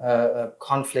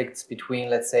conflicts between,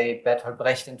 let's say, Bertolt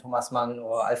Brecht and Thomas Mann,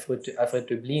 or Alfred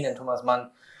Döblin and Thomas Mann,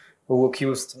 who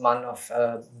accused Mann of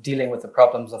dealing with the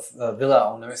problems of villa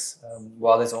owners,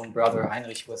 while his own brother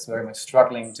Heinrich was very much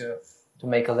struggling to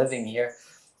make a living here.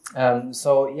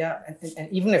 So yeah,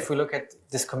 and even if we look at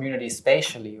this community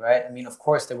spatially, right? I mean, of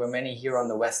course, there were many here on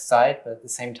the west side, but at the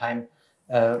same time,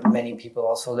 many people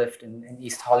also lived in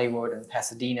East Hollywood and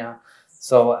Pasadena.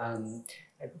 So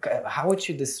how would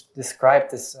you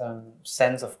describe this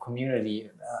sense of community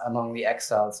among the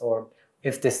exiles, or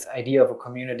if this idea of a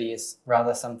community is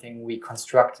rather something we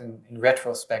construct in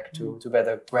retrospect to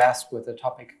better grasp with the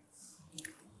topic?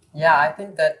 Yeah, I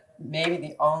think that maybe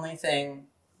the only thing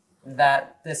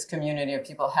that this community of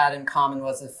people had in common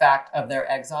was the fact of their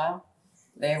exile.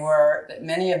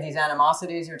 Many of these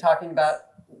animosities you're talking about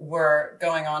were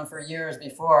going on for years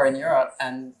before in Europe,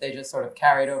 and they just sort of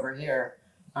carried over here.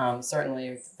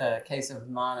 Certainly the case of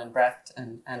Mann and Brecht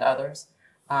and others.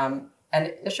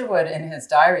 And Isherwood in his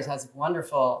diaries has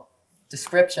wonderful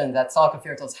descriptions at Salka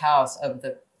Viertel's house of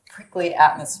the prickly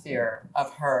atmosphere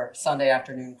of her Sunday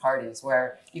afternoon parties,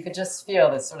 where you could just feel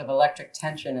this sort of electric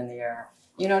tension in the air.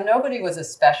 You know, nobody was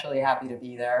especially happy to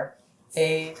be there.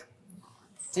 They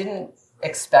didn't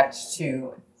expect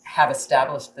to have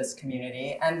established this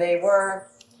community, and they were,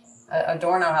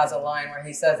 Adorno has a line where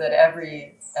he says that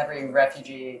every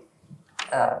refugee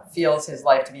feels his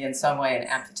life to be in some way an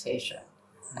amputation.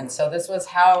 And so this was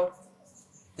how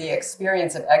the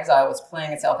experience of exile was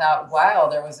playing itself out, while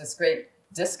there was this great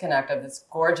disconnect of this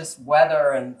gorgeous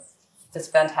weather and this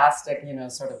fantastic, you know,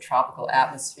 sort of tropical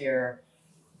atmosphere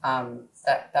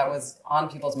that was on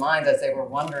people's minds as they were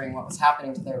wondering what was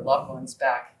happening to their loved ones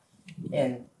back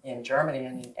in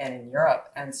Germany and in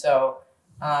Europe. And so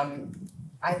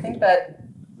I think that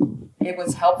it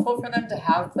was helpful for them to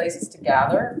have places to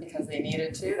gather because they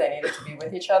needed to. They needed to be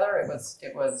with each other.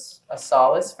 It was a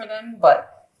solace for them,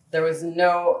 but there was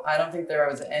I don't think there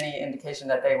was any indication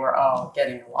that they were all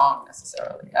getting along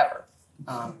necessarily, ever.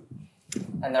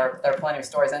 And there are plenty of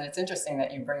stories. And it's interesting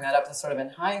that you bring that up to sort of in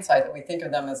hindsight, that we think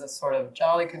of them as a sort of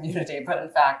jolly community, but in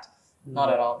fact,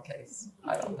 not at all the case,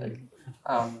 I don't think.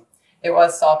 It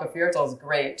was Salka Viertel's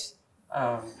great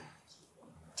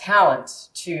talent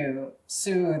to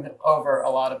soothe over a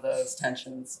lot of those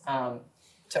tensions,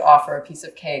 to offer a piece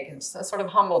of cake and sort of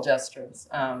humble gestures,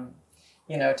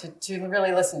 you know, to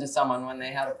really listen to someone when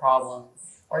they had a problem,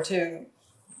 or to,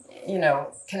 you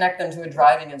know, connect them to a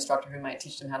driving instructor who might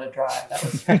teach them how to drive. That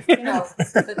was, you know,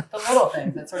 the little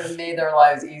things that sort of made their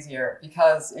lives easier,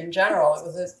 because in general,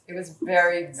 it was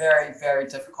very, very, very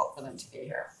difficult for them to be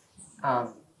here.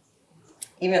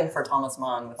 Even for Thomas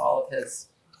Mann, with all of his,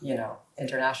 you know,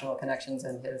 international connections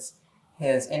and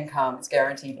his income, his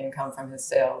guaranteed income from his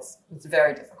sales, it's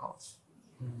very difficult.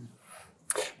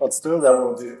 But still, there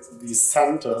were these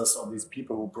centers or these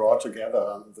people who brought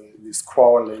together these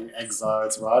quarreling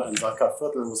exiles, right? And Salka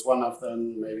Viertel was one of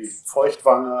them, maybe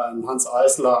Feuchtwanger and Hans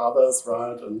Eisler, others,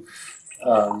 right? And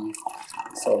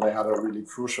so they had a really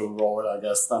crucial role, I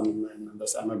guess, then in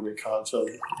this émigré culture.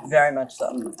 Very much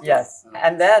so, yes.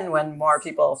 And then when more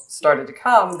people started to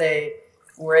come, they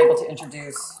were able to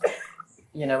introduce,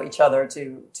 each other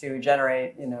to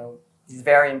generate, these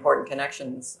very important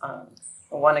connections.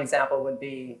 One example would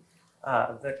be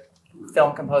the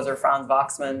film composer Franz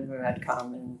Waxman, who had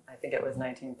come in, I think it was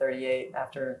 1938,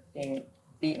 after being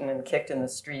beaten and kicked in the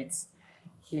streets.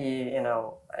 He,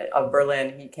 of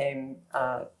Berlin, he came,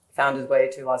 found his way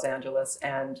to Los Angeles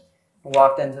and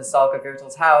walked into Salka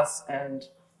Viertel's house and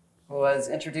was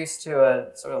introduced to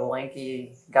a sort of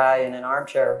lanky guy in an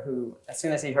armchair who, as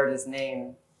soon as he heard his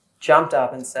name, jumped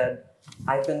up and said,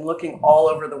 "I've been looking all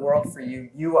over the world for you.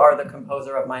 You are the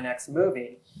composer of my next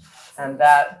movie." And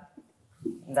that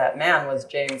man was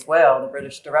James Whale, the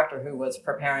British director who was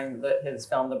preparing his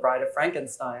film The Bride of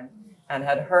Frankenstein, and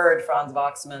had heard Franz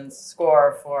Waxman's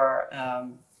score for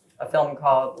a film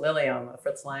called Lilium, a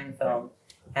Fritz Lang film,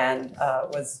 and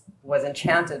was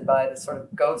enchanted by the sort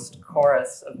of ghost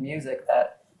chorus of music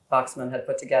that Waxman had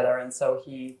put together. And so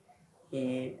he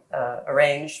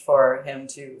arranged for him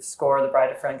to score The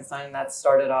Bride of Frankenstein, and that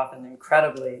started off an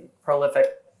incredibly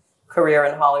prolific career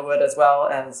in Hollywood, as well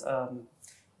as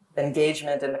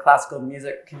engagement in the classical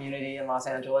music community in Los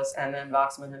Angeles. And then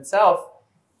Waxman himself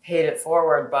paid it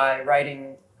forward by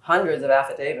writing hundreds of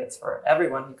affidavits for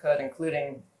everyone he could,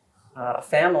 including a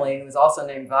family who was also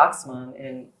named Waxman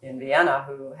in Vienna,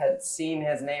 who had seen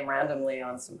his name randomly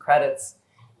on some credits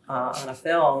on a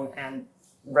film, and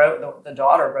the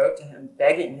daughter wrote to him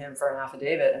begging him for an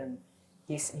affidavit, and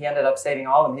he ended up saving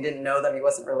all of them. He didn't know them, he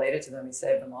wasn't related to them, he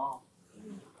saved them all.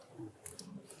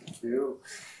 Thank you.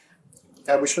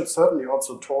 Yeah, we should certainly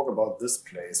also talk about this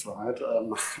place, right?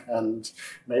 And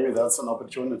maybe that's an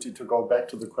opportunity to go back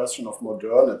to the question of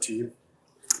modernity.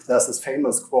 There's this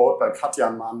famous quote by Katja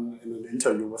Mann in an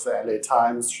interview with the LA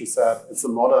Times. She said, "It's a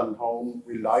modern home,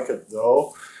 we like it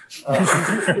though." And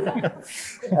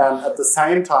at the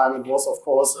same time, it was, of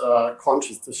course, a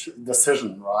conscious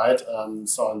decision, right?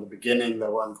 So in the beginning, they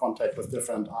were in contact with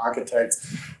different architects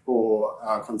who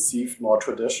conceived more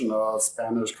traditional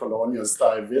Spanish colonial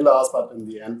style villas, but in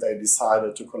the end, they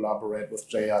decided to collaborate with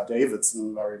J.R.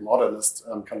 Davidson, very modernist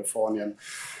Californian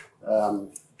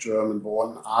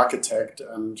German-born architect.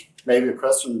 And maybe a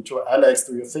question to Alex,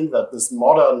 do you think that this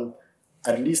modern,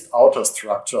 at least outer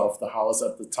structure of the house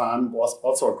at the time was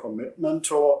also a commitment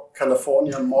to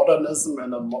Californian modernism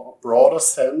in a more broader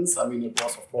sense? I mean, it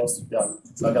was, of course, yeah,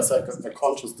 like I said, a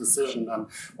conscious decision, and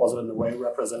was it in a way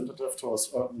representative to a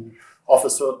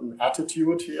certain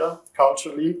attitude here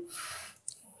culturally?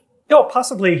 No,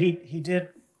 possibly he did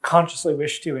consciously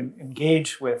wish to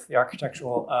engage with the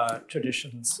architectural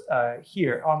traditions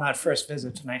here. On that first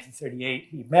visit to 1938,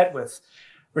 he met with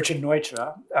Richard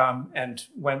Neutra and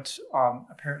went on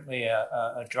apparently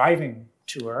a driving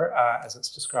tour, as it's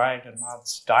described in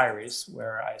Maud's diaries,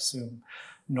 where I assume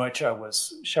Neutra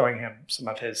was showing him some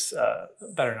of his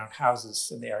better-known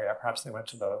houses in the area. Perhaps they went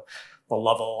to the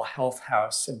Lovell Health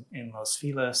House in Los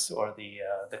Feliz, or the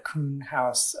Kuhn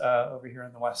House over here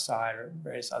on the west side, or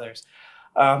various others.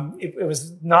 It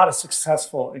was not a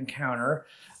successful encounter.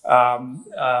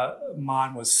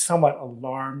 Mann was somewhat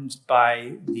alarmed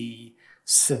by the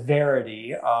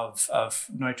severity of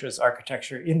Neutra's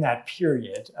architecture in that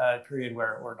period, a period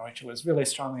where Neutra was really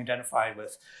strongly identified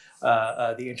with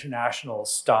the international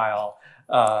style,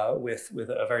 with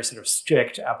a very sort of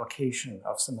strict application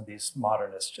of some of these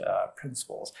modernist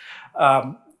principles.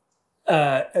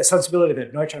 A sensibility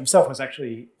that Neutra himself was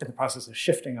actually in the process of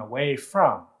shifting away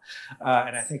from.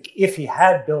 And I think if he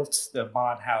had built the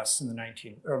Mann House in the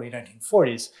early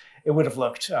 1940s, it would have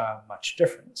looked much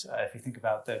different. If you think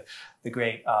about the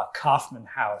great Kaufman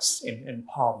House in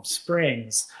Palm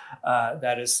Springs,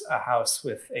 that is a house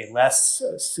with a less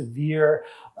severe,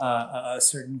 a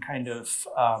certain kind of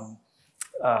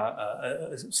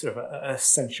sort of a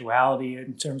sensuality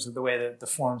in terms of the way that the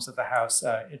forms of the house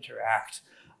interact.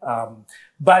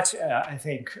 But I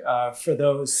think for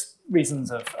those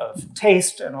reasons of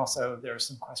taste, and also there are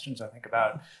some questions I think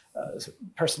about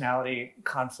personality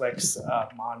conflicts,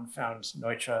 Mann found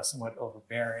Neutra somewhat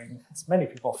overbearing, as many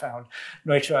people found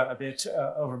Neutra a bit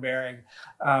overbearing.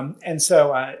 And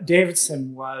so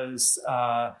Davidson was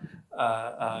an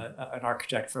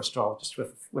architect, first of all, just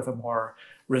with a more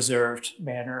reserved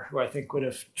manner, who I think would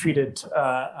have treated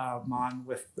Mann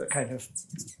with the kind of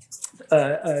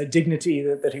dignity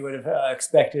that he would have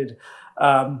expected.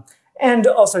 And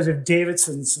also sort of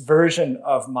Davidson's version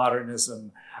of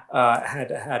modernism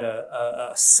had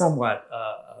a somewhat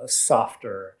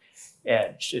softer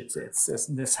edge. It's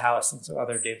this house and some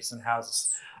other Davidson houses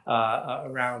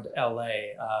around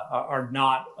LA are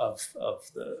not of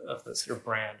the sort of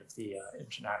brand of the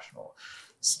international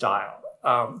style.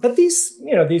 But these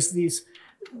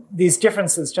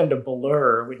differences tend to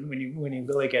blur when you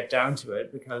really get down to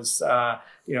it, because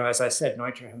as I said,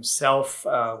 Neutra himself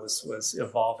was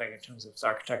evolving in terms of his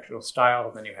architectural style.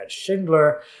 And then you had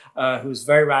Schindler, who was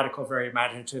very radical, very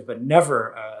imaginative, but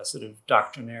never a sort of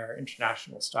doctrinaire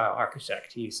international style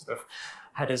architect. He sort of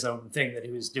had his own thing that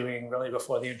he was doing really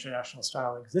before the international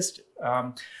style existed.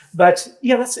 But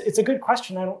yeah, it's a good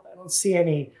question. I don't see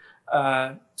any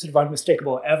sort of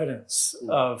unmistakable evidence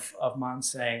of Mann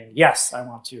saying, yes, I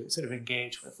want to sort of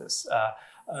engage with this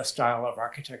style of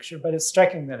architecture, but it's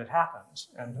striking that it happened.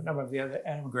 And a number of the other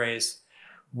émigrés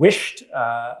wished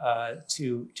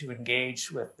to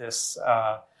engage with this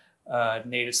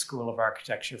native school of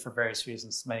architecture for various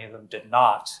reasons. Many of them did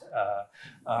not.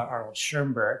 Arnold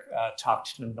Schoenberg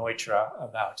talked to Neutra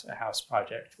about a house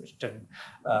project, which didn't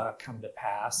come to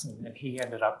pass. And he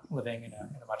ended up living in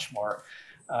a much more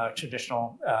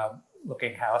traditional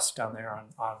looking house down there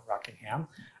on Rockingham.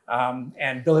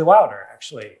 And Billy Wilder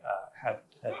actually had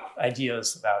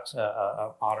ideas about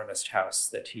a modernist house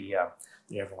that he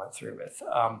never went through with.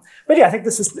 But yeah, I think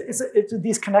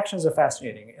these connections are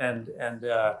fascinating. And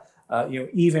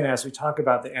even as we talk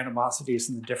about the animosities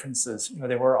and the differences,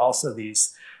 there were also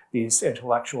these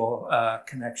intellectual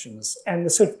connections and the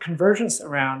sort of convergence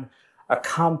around a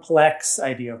complex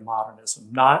idea of modernism,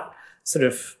 not sort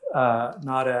of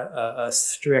not a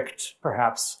strict,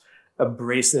 perhaps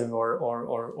abrasive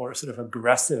or sort of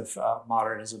aggressive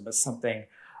modernism, but something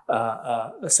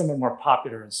somewhat more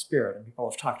popular in spirit. And people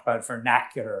have talked about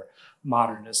vernacular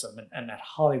modernism and that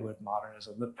Hollywood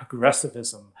modernism, the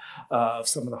progressivism of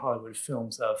some of the Hollywood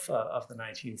films of the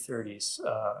 1930s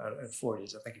and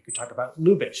 40s. I think you could talk about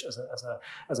Lubitsch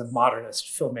as a modernist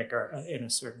filmmaker in a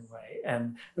certain way.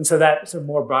 And so that sort of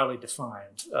more broadly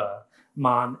defined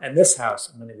Mann and this house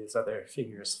and many of these other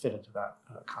figures fit into that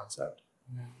concept.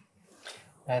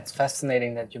 It's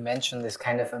fascinating that you mentioned this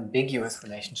kind of ambiguous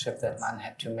relationship that Mann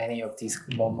had to many of these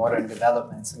more modern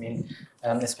developments. I mean,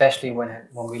 especially when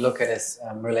we look at his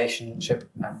relationship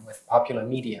with popular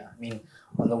media. I mean,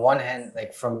 on the one hand,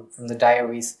 like from the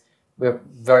diaries, we're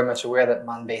very much aware that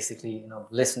Mann basically,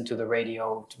 listened to the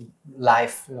radio, to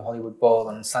live the Hollywood Bowl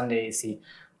on Sundays. He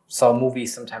saw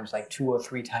movies sometimes like 2 or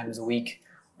 3 times a week.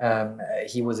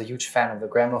 He was a huge fan of the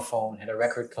gramophone, had a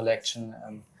record collection,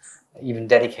 even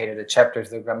dedicated a chapter to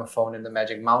the gramophone in the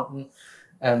Magic Mountain.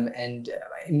 And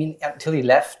I mean, until he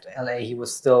left LA, he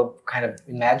was still kind of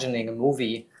imagining a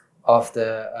movie of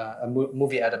a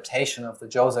movie adaptation of the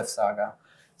Joseph saga.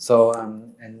 So,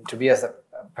 and Tobias,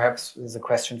 perhaps there's a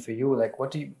question for you. Like,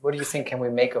 what do you think can we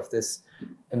make of this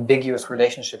ambiguous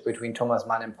relationship between Thomas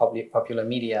Mann and popular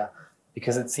media?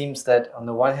 Because it seems that on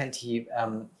the one hand, he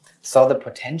saw the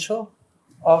potential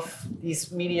of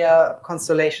these media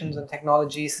constellations and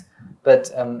technologies,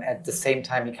 but at the same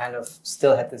time, he kind of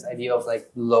still had this idea of like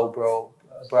low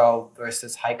brow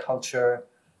versus high culture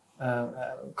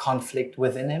conflict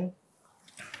within him.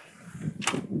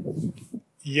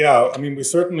 Yeah, I mean, we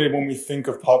certainly, when we think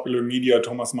of popular media,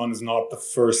 Thomas Mann is not the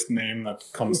first name that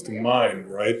comes to mind,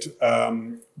 right?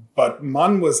 But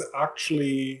Mann was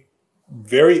actually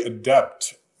very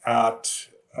adept at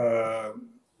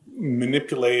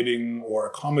manipulating or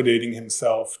accommodating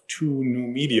himself to new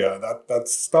media. That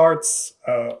starts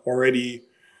already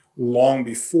long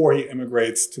before he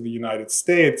immigrates to the United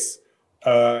States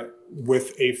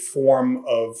with a form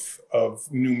of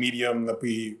new medium that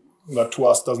to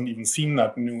us doesn't even seem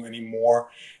that new anymore,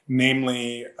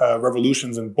 namely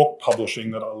revolutions in book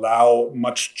publishing that allow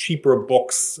much cheaper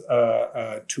books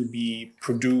to be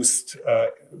produced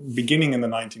beginning in the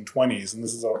 1920s. And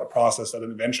this is a process that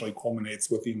eventually culminates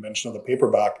with the invention of the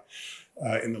paperback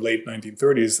in the late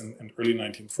 1930s and early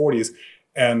 1940s.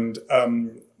 And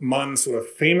Mann sort of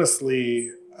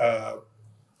famously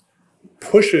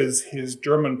pushes his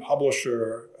German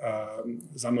publisher,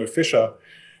 Samuel Fischer,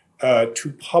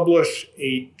 to publish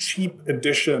a cheap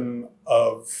edition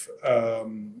of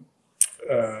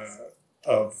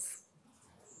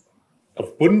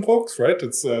Buddenbrooks, right?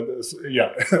 It's of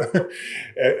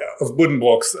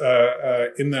Buddenbrooks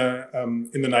in the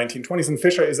 1920s. And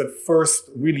Fischer is at first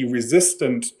really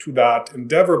resistant to that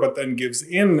endeavor, but then gives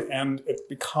in, and it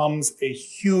becomes a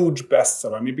huge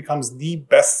bestseller. I mean, it becomes the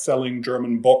best-selling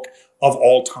German book of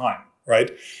all time, right?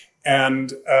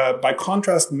 And by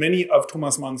contrast, many of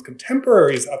Thomas Mann's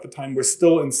contemporaries at the time were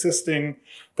still insisting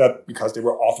that because they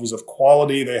were authors of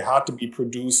quality, they had to be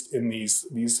produced in these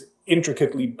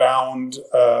intricately bound,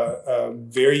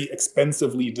 very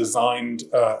expensively designed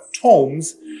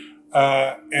tomes.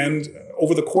 And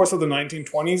over the course of the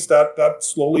 1920s, that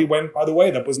slowly went by the way.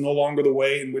 That was no longer the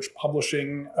way in which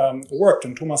publishing worked,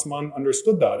 and Thomas Mann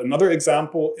understood that. Another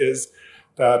example is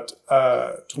that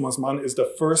Thomas Mann is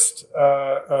the first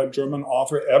German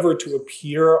author ever to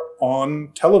appear on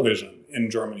television in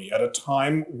Germany at a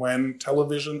time when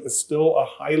television is still a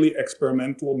highly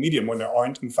experimental medium, when there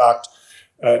aren't, in fact,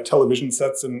 television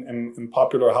sets in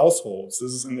popular households.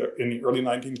 This is in the early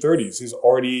 1930s. He's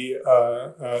already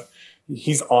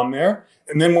he's on there.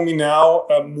 And then when we now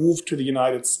move to the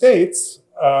United States,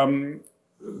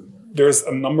 there's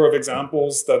a number of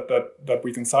examples that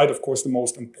we can cite. Of course, the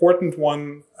most important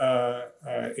one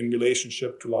in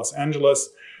relationship to Los Angeles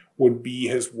would be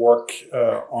his work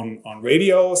on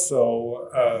radio. So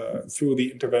through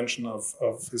the intervention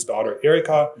of his daughter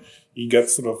Erika, he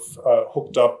gets sort of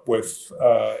hooked up with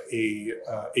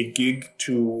a gig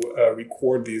to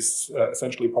record these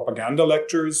essentially propaganda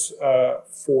lectures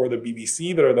for the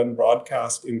BBC that are then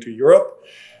broadcast into Europe.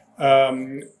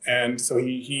 And so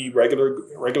he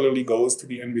regularly goes to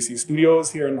the NBC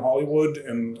studios here in Hollywood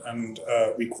and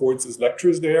records his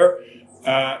lectures there,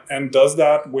 and does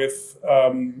that with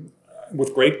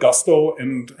great gusto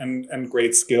and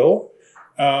great skill.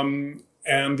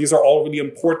 And these are all really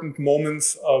important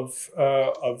moments of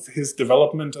his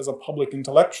development as a public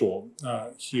intellectual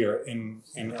here in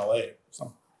LA.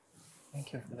 So,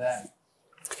 thank you for that.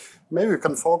 Maybe we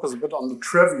can focus a bit on the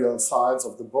trivial sides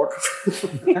of the book.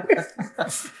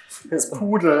 His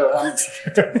poodle and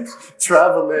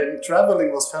traveling.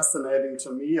 Traveling was fascinating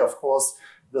to me. Of course,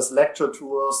 this lecture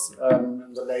tours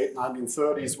in the late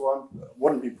 1930s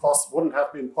wouldn't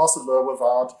have been possible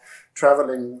without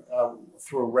traveling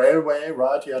through railway,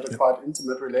 right? He had a quite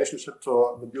intimate relationship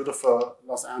to the beautiful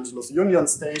Los Angeles Union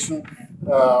Station.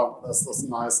 There's this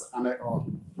nice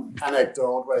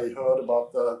anecdote where he heard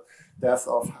about the death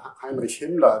of Heinrich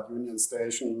Himmler at Union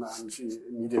Station, and he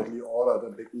immediately ordered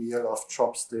a big meal of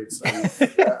chopsticks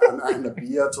and a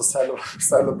beer to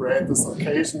celebrate this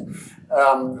occasion.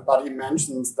 But he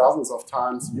mentions dozens of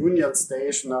times Union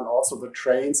Station and also the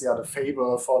trains. He had a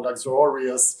fable for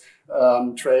luxurious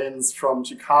trains from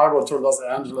Chicago to Los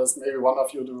Angeles. Maybe one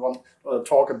of you want to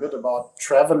talk a bit about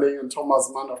traveling, and Thomas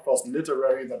Mann, of course,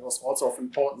 literary, that was also of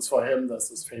importance for him. There's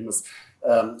this famous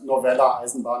novella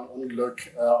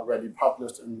Eisenbahnunglück, already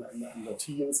published in the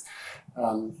teens.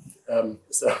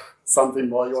 Is there something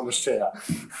more you want to share?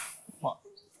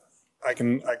 I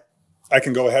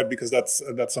can go ahead because that's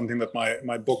something that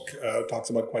my book talks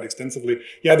about quite extensively.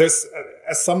 Yeah, there's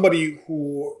as somebody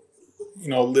who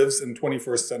lives in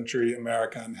 21st century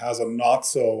America and has a not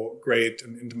so great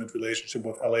and intimate relationship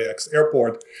with LAX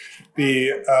airport,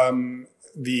 the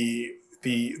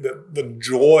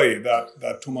joy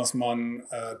that Thomas Mann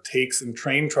takes in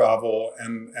train travel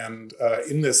and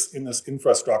in this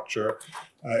infrastructure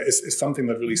is something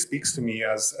that really speaks to me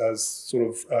as sort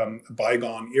of a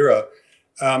bygone era.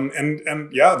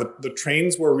 The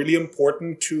trains were really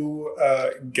important to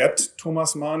get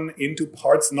Thomas Mann into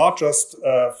parts, not just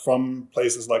from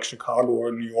places like Chicago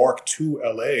or New York to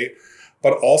LA,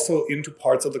 but also into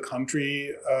parts of the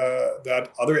country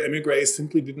that other émigrés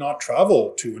simply did not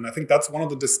travel to. And I think that's one of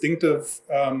the distinctive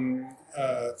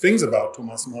things about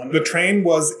Thomas Mann. The train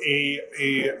was a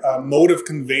mode of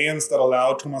conveyance that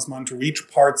allowed Thomas Mann to reach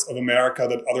parts of America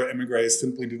that other émigrés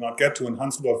simply did not get to. And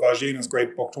Hans Rudolf Vagé, in his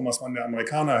great book, Thomas Mann der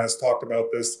Amerikaner, has talked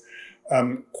about this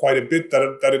quite a bit,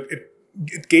 that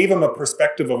it gave him a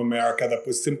perspective of America that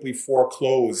was simply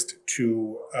foreclosed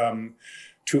to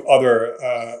other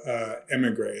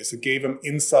émigrés. It gave them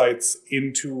insights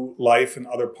into life in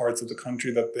other parts of the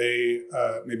country that they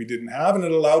maybe didn't have, and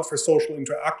it allowed for social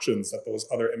interactions that those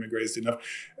other émigrés didn't have.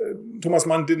 Thomas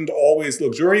Mann didn't always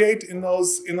luxuriate in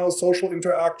those social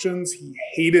interactions. He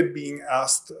hated being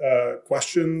asked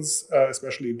questions,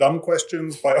 especially dumb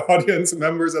questions, by audience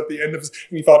members at the end of his.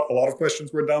 He thought a lot of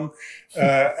questions were dumb.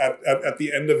 At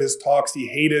the end of his talks, he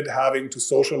hated having to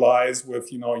socialize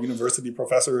with university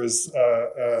professors.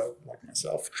 Like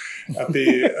myself, at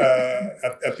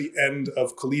the end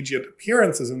of collegiate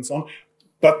appearances and so on.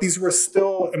 But these were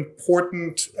still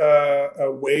important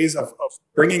ways of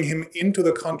bringing him into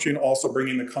the country and also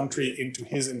bringing the country into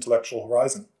his intellectual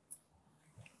horizon.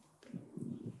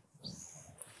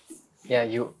 Yeah,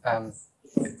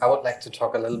 I would like to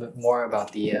talk a little bit more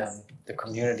about the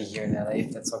community here in LA,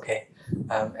 if that's okay.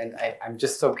 And I'm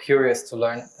just so curious to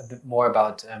learn a bit more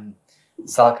about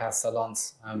Salka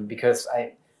salons, because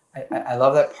I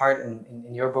love that part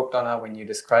in your book, Donna, when you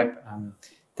describe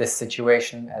this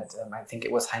situation at, I think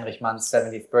it was Heinrich Mann's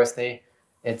 70th birthday.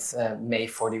 It's May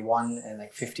 41, and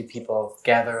like 50 people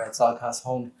gather at Salka's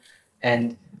home.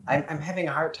 And I'm having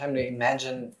a hard time to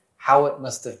imagine how it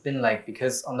must have been like,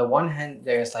 because on the one hand,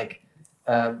 there's like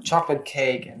chocolate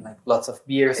cake and like lots of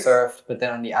beer served, but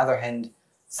then on the other hand,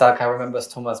 Salka remembers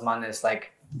Thomas Mann as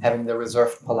like having the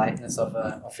reserved politeness of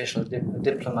an official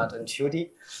diplomat on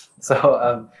duty.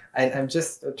 So I'm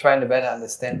just trying to better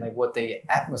understand like what the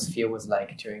atmosphere was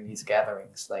like during these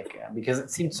gatherings, like because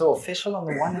it seemed so official on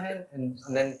the one hand, and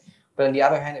then, but on the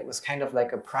other hand, it was kind of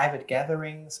like a private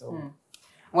gathering. So.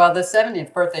 Well, the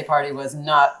 70th birthday party was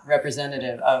not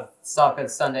representative of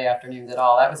Salka's Sunday afternoons at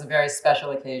all. That was a very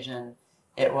special occasion.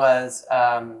 It was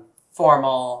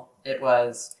formal. There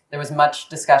was much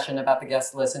discussion about the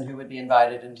guest list and who would be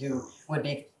invited and who would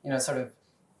be, sort of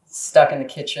stuck in the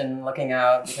kitchen looking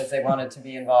out because they wanted to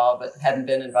be involved but hadn't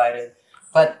been invited.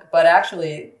 But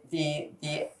actually, the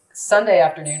Sunday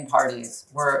afternoon parties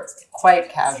were quite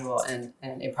casual and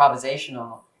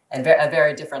improvisational and a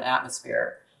very different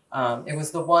atmosphere. It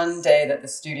was the one day that the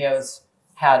studios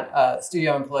had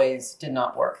studio employees did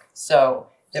not work, so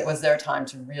it was their time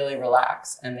to really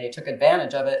relax, and they took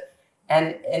advantage of it.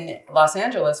 And in Los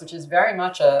Angeles, which is very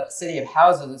much a city of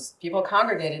houses, people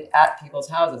congregated at people's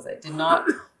houses. They did not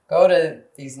go to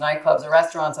these nightclubs or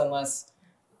restaurants unless,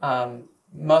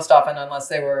 most often, unless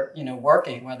they were,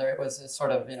 working, whether it was a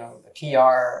sort of, a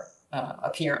PR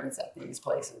appearance at these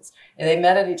places. And they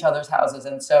met at each other's houses.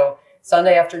 And so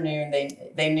Sunday afternoon,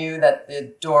 they knew that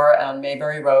the door on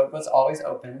Maybury Road was always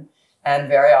open. And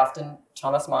very often,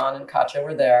 Thomas Mann and Katja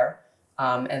were there.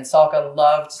 And Salka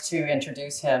loved to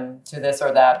introduce him to this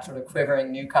or that sort of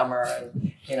quivering newcomer.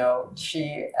 And,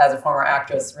 she, as a former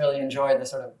actress, really enjoyed the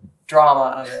sort of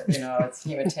drama of it.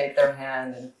 He would take their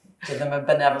hand and give them a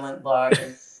benevolent look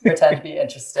and pretend to be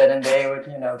interested. And they would,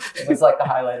 it was like the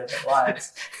highlight of their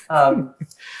lives.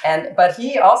 But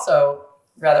he also,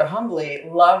 rather humbly,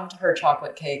 loved her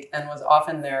chocolate cake and was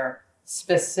often there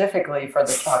specifically for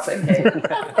the chocolate cake.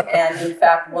 And in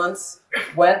fact, once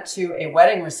went to a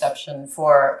wedding reception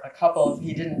for a couple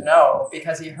he didn't know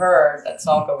because he heard that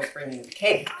Salka was bringing the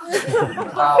cake.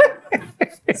 But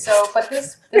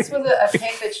this was a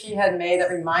cake that she had made that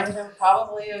reminded him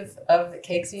probably of the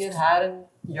cakes he had had in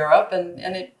Europe. And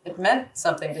it meant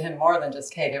something to him more than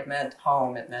just cake. It meant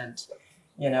home. It meant,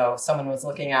 someone was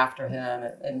looking after him.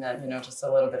 It meant, just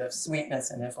a little bit of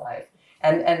sweetness in his life.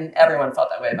 And everyone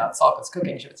felt that way about Salka's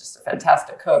cooking. She was just a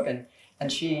fantastic cook.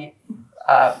 And she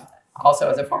also,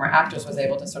 as a former actress, was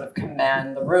able to sort of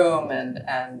command the room and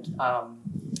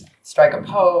strike a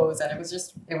pose. And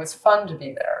it was fun to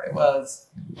be there. It was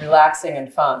relaxing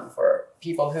and fun for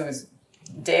people whose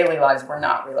daily lives were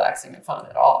not relaxing and fun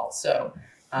at all. So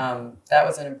that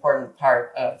was an important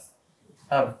part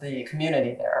of the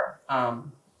community there.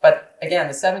 But again,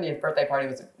 the 70th birthday party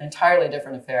was an entirely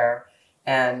different affair.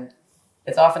 And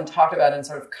it's often talked about in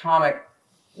sort of comic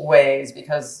ways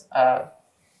because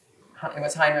it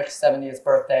was Heinrich's 70th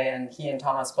birthday, and he and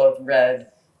Thomas both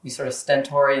read these sort of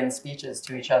stentorian speeches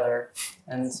to each other.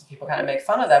 And so people kind of make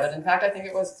fun of that. But in fact, I think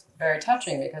it was very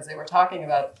touching because they were talking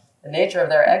about the nature of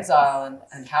their exile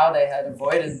and how they had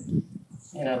avoided,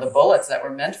 the bullets that were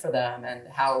meant for them and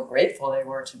how grateful they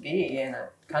were to be in a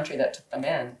country that took them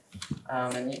in.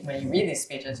 When you read these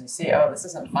speeches, you see, oh, this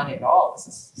isn't funny at all.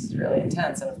 This is really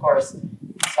intense. And of course,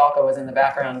 Salka was in the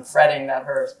background fretting that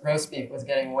her roast beef was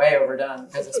getting way overdone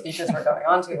because the speeches were going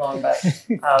on too long. But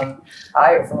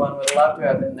I, for one, would love to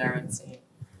have been there and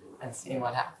seen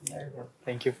what happened there.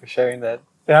 Thank you for sharing that.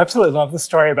 I absolutely love the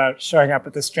story about showing up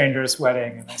at the stranger's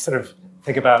wedding. And I sort of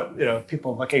think about,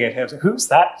 people looking at him. So, who's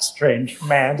that strange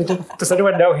man? Does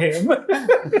anyone know him?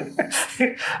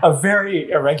 A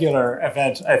very irregular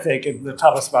event, I think, in the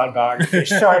Thomas Mann biography,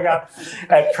 showing up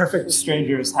at perfect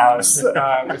stranger's house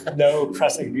with no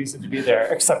pressing reason to be there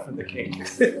except for the cake.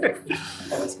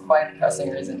 That was quite a pressing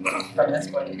reason from this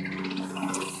point of view.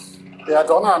 Yeah,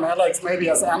 Donna and Alex, maybe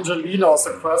as Angelinos,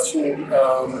 a question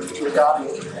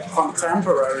regarding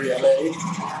contemporary LA.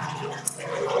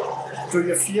 Do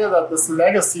you feel that this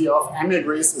legacy of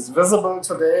émigrés is visible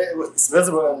today? It's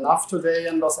visible enough today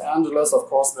in Los Angeles? Of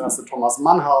course, there's the Thomas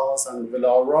Mann House and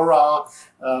Villa Aurora.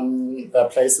 There are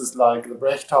places like the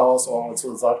Brecht House or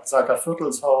also Salka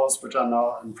Viertel's house, which are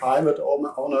now in private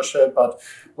ownership. But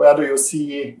where do you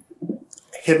see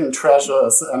hidden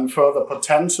treasures and further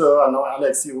potential. I know,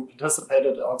 Alex, you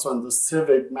participated also in the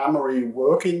Civic Memory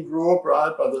Working Group,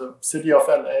 right, by the city of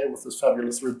LA with this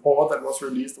fabulous report that was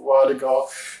released a while ago.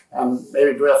 And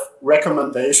maybe do you have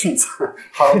recommendations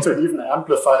how to even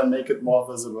amplify and make it more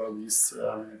visible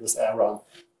this era?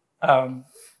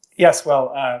 Yes,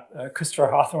 well, Christopher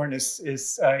Hawthorne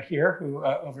is here, who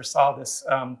oversaw this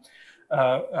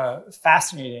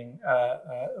fascinating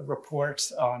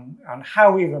report on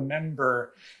how we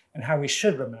remember and how we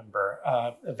should remember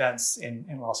events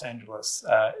in Los Angeles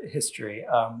history,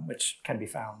 which can be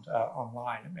found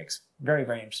online. It makes very,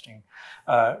 very interesting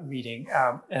reading.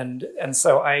 And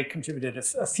so I contributed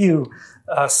a few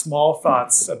small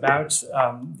thoughts about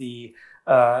the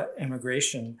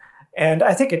immigration. And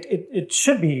I think it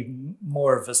should be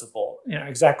more visible. You know,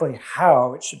 exactly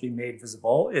how it should be made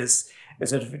visible is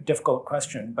a difficult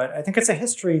question. But I think it's a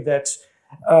history that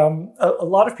a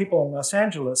lot of people in Los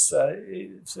Angeles,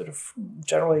 sort of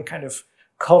generally kind of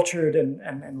cultured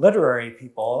and literary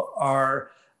people,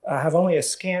 have only a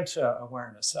scant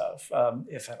awareness of,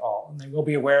 if at all. And they will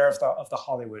be aware of the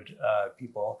Hollywood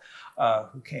people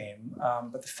who came.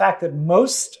 But the fact that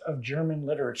most of German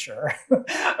literature,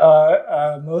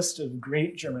 most of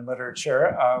great German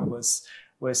literature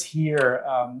was here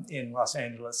in Los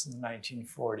Angeles in the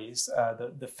 1940s.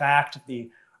 The fact of the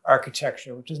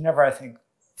architecture, which is never, I think,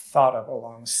 thought of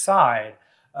alongside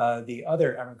the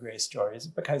other émigrés stories,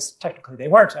 because technically they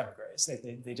weren't émigrés.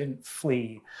 They didn't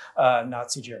flee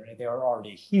Nazi Germany. They were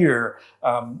already here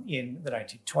in the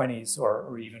 1920s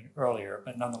or even earlier,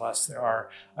 but nonetheless there are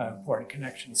important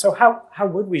connections. So how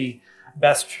would we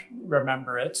best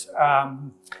remember it?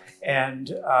 You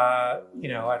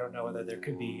know, I don't know whether there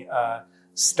could be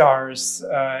stars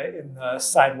in the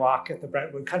sidewalk at the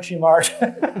Brentwood Country Mart,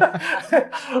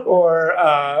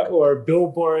 or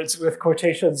billboards with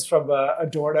quotations from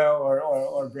Adorno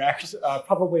or Brecht.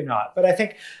 Probably not. But I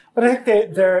think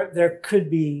there could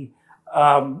be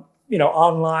you know,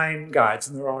 online guides,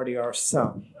 and there already are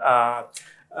some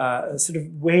sort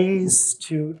of ways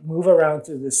to move around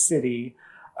through the city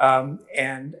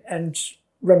and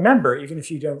remember, even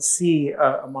if you don't see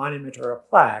a monument or a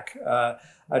plaque,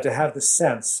 to have the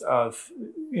sense of,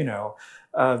 you know,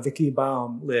 Vicki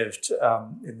Baum lived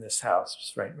in this house,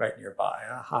 just right nearby.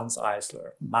 Hans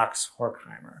Eisler, Max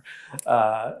Horkheimer,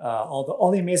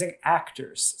 all the amazing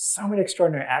actors. So many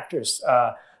extraordinary actors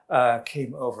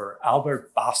came over.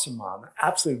 Albert Bassermann,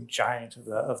 absolute giant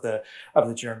of the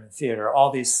German theater.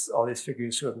 All these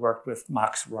figures who had worked with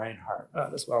Max Reinhardt,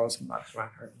 as well as Max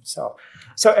Reinhardt himself.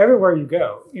 So everywhere you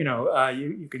go, you know,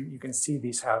 you can see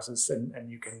these houses,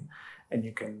 and you can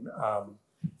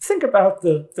think about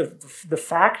the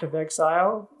fact of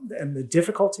exile and the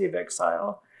difficulty of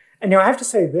exile. And, you know, I have to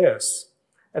say this,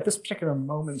 at this particular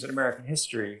moment in American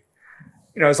history,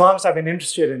 you know, as long as I've been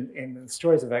interested in the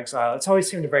stories of exile, it's always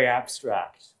seemed a very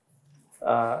abstract,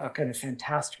 a kind of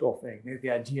fantastical thing. Maybe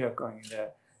the idea of going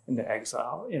into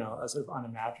exile, you know, as sort of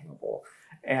unimaginable.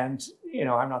 And, you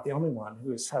know, I'm not the only one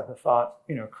who has had the thought,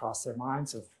 you know, cross their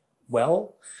minds of,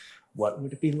 well, what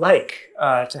would it be like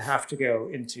to have to go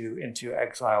into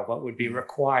exile? What would be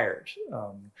required?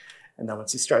 And then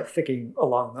once you start thinking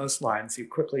along those lines, you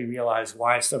quickly realize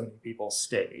why so many people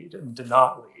stayed and did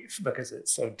not leave, because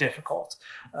it's so difficult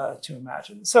to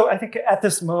imagine. So I think at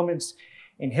this moment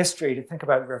in history, to think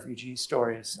about refugee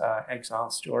stories, exile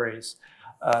stories,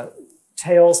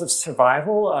 tales of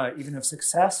survival, even of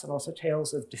success, and also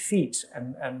tales of defeat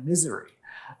and misery.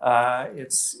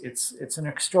 It's an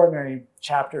extraordinary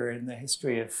chapter in the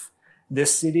history of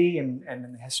this city and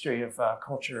in the history of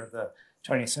culture of the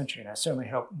 20th century. And I certainly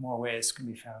hope more ways can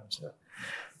be found to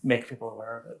make people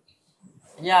aware of it.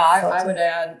 Yeah, I would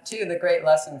add, too, the great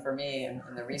lesson for me in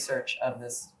the research of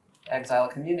this exile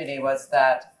community was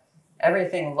that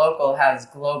everything local has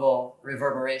global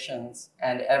reverberations,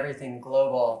 and everything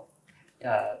global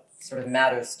sort of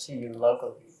matters to you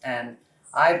locally. And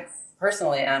I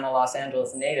personally am a Los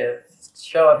Angeles native.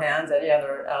 Show of hands, any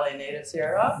other LA natives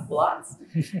here? Oh, lots.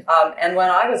 And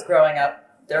when I was growing up,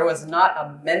 there was not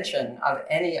a mention of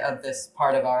any of this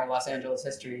part of our Los Angeles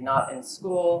history, not in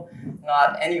school,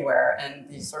 not anywhere. And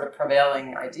the sort of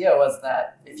prevailing idea was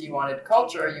that if you wanted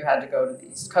culture, you had to go to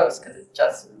the East Coast because it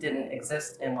just didn't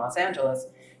exist in Los Angeles.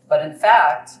 But in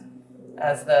fact,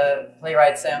 as the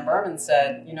playwright Sam Berman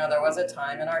said, you know, there was a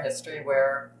time in our history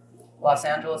where Los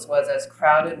Angeles was as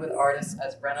crowded with artists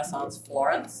as Renaissance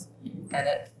Florence, and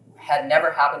it had never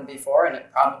happened before, and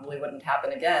it probably wouldn't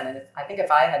happen again. And I think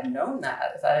if I had known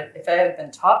that, if I had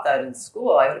been taught that in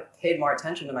school, I would have paid more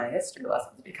attention to my history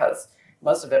lessons, because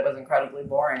most of it was incredibly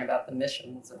boring about the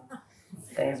missions and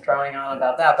things drawing on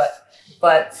about that.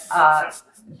 But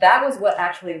that was what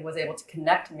actually was able to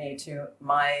connect me to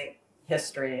my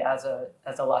history as a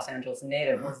Los Angeles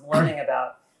native, was learning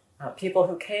about people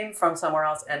who came from somewhere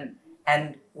else and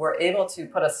were able to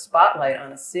put a spotlight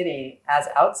on a city as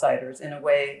outsiders in a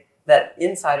way that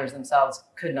insiders themselves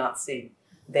could not see.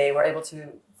 They were able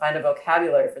to find a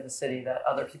vocabulary for the city that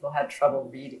other people had trouble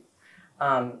reading.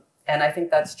 And I think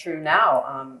that's true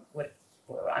now.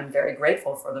 I'm very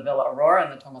grateful for the Villa Aurora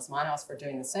and the Thomas Mann House for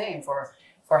doing the same, for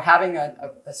having a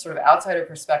sort of outsider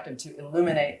perspective to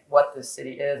illuminate what this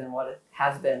city is and what it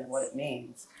has been and what it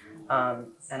means.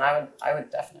 And I would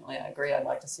definitely agree. I'd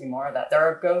like to see more of that. There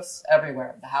are ghosts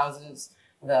everywhere. The houses,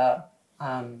 the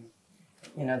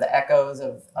echoes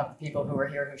of people who were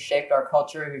here, who shaped our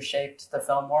culture, who shaped the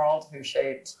film world, who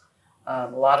shaped a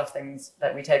lot of things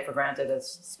that we take for granted as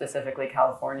specifically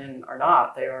Californian or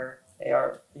not. They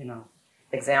are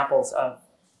examples of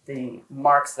the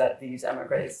marks that these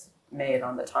émigrés made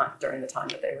during the time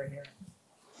that they were here.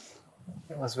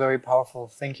 It was very powerful.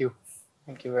 Thank you.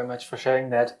 Thank you very much for sharing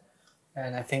that.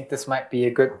 And I think this might be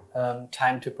a good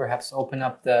time to perhaps open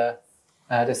up the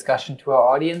discussion to our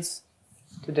audience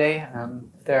today.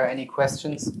 If there are any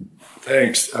questions.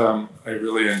 Thanks. I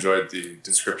really enjoyed the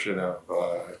description of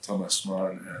Thomas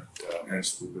Mann and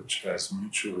Ernst Lubitsch as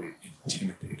mutually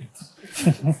intimidating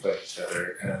by each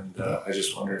other. And I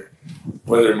just wondered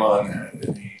whether Mann had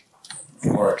any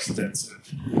more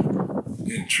extensive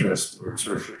interest or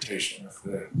sort of flirtation with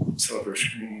the silver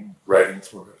screen, writing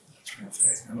for it, that kind of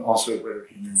thing. And also whether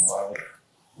he knew Wilder.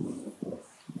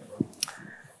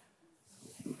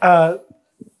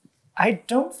 I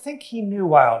don't think he knew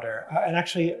Wilder, and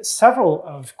actually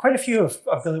quite a few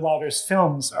of Billy Wilder's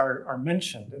films are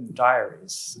mentioned in the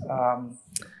diaries.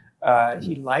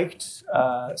 He liked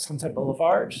Sunset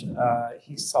Boulevard.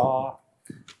 He saw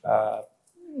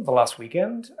The Lost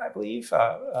Weekend, I believe,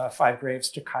 Five Graves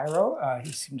to Cairo.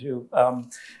 He seemed to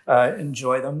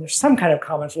enjoy them. There's some kind of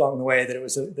comment along the way that it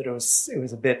was a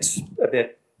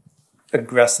bit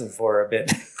aggressive or a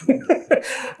bit.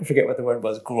 I forget what the word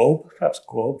was. Grob, perhaps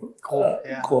grob.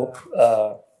 Grob.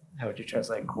 How would you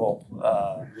translate grob?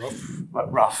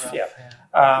 Rough. Yeah.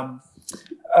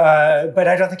 But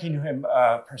I don't think he knew him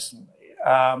personally.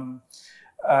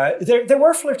 There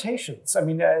were flirtations. I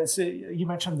mean, as you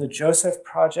mentioned the Joseph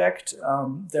Project.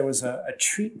 There was a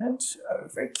treatment, a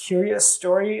very curious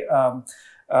story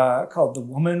called The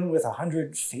Woman with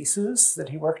 100 Faces that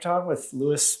he worked on with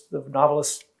the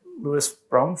novelist Louis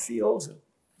Bromfield. A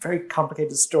very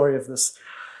complicated story of this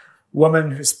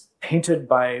woman who's painted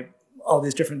by all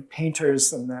these different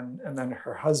painters, and then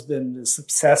her husband is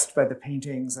obsessed by the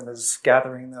paintings and is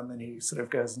gathering them, and he sort of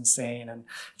goes insane and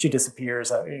she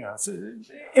disappears. It's an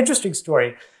interesting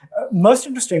story. Most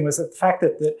interesting was the fact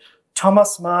that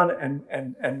Thomas Mann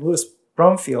and Louis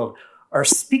Bromfield are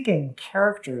speaking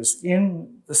characters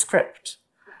in the script,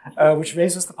 which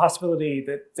raises the possibility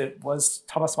that was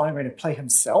Thomas Mann going to play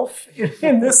himself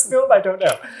in this film? I don't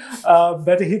know.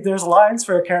 But there's lines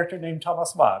for a character named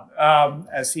Thomas Mann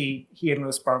as he and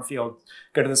Louis Bromfield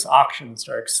go to this auction and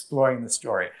start exploring the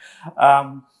story.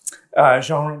 Jean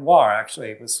Renoir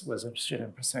actually was interested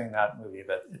in pursuing that movie,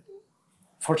 but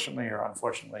fortunately or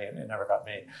unfortunately, it never got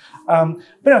made.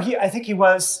 But no, I think he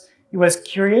was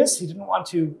curious. He didn't want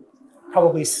to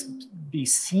probably be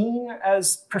seen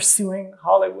as pursuing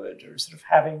Hollywood or sort of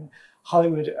having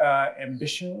Hollywood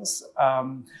ambitions.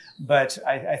 But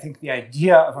I think the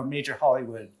idea of a major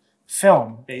Hollywood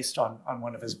film based on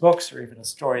one of his books or even a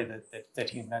story that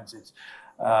he invented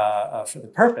for the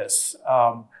purpose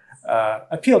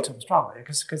appealed to him strongly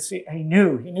because he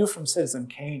knew from Citizen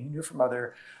Kane, he knew from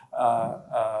other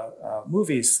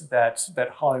movies that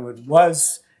Hollywood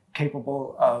was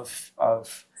capable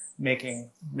of making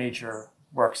major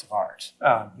works of art.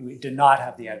 He did not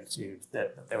have the attitude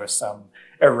that there was some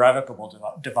irrevocable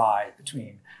divide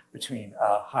between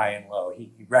high and low.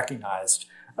 He recognized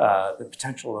the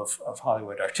potential of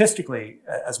Hollywood artistically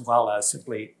as well as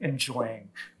simply enjoying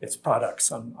its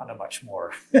products on a much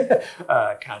more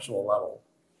casual level.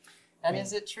 And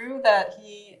is it true that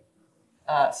he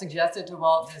suggested to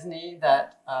Walt Disney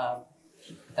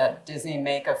that Disney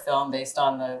make a film based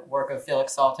on the work of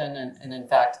Felix Salten and in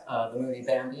fact, the movie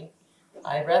Bambi?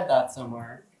 I read that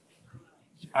somewhere.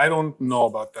 I don't know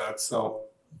about that, so.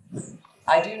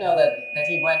 I do know that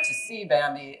he went to see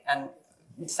Bambi and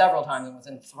several times and was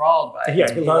enthralled by it.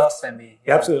 Yeah, he loved Bambi.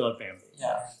 He absolutely loved Bambi.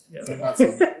 Yeah.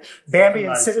 Bambi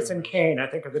and Citizen Kane, I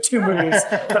think, are the two movies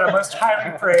that are most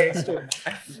highly praised in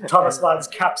Thomas Mann's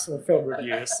capsule film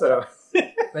reviews. So.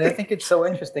 But I think it's so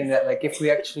interesting that, like, if we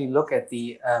actually look at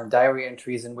the diary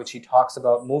entries in which he talks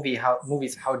about movies,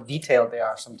 how detailed they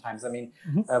are sometimes. I mean,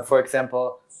 for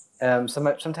example,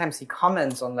 sometimes he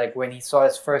comments on like when he saw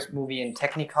his first movie in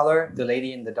Technicolor, The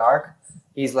Lady in the Dark.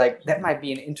 He's like, that might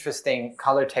be an interesting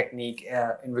color technique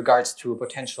in regards to a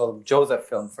potential Joseph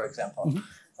film, for example.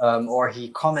 Or he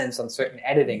comments on certain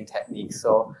editing techniques.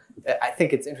 So I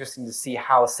think it's interesting to see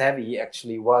how savvy he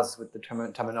actually was with the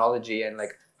terminology and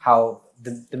like how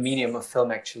the medium of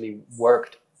film actually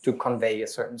worked to convey a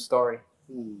certain story.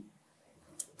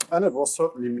 And it was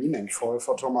certainly meaningful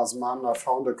for Thomas Mann. I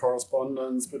found a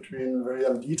correspondence between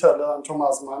William Dieterle and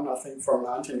Thomas Mann, I think from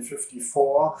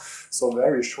 1954, so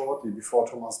very shortly before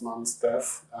Thomas Mann's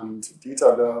death. And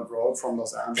Dieterle wrote from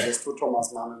Los Angeles to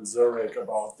Thomas Mann in Zurich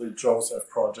about the Joseph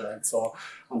project. So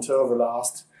until the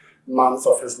last months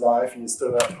of his life, he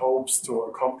still had hopes to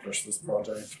accomplish this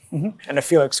project. And a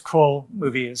Felix Kroll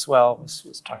movie as well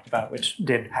was talked about, which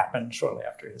did happen shortly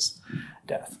after his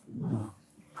death.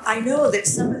 I know that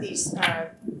some of these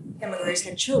émigrés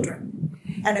had children,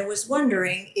 and I was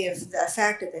wondering if the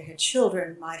fact that they had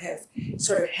children might have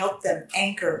sort of helped them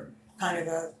anchor kind of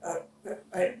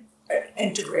a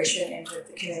integration into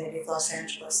the community of Los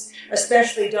Angeles,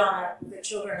 especially Donna, the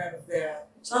children of the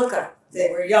Salka. They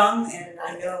were young, and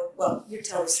I know, well, you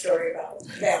tell the story about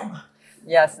them.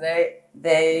 Yes,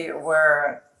 they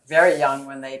were very young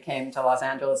when they came to Los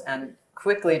Angeles and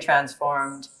quickly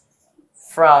transformed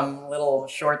from little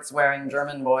shorts-wearing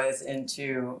German boys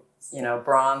into,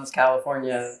 bronze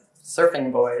California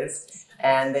surfing boys.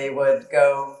 And they would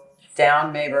go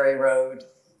down Maybury Road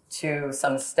to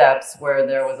some steps where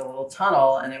there was a little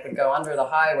tunnel, and it would go under the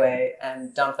highway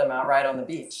and dump them out right on the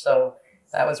beach. So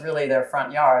that was really their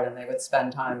front yard, and they would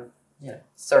spend time,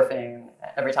 surfing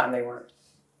every time they weren't,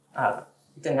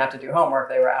 didn't have to do homework,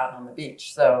 they were out on the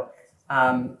beach. So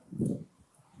I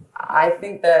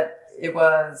think that it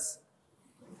was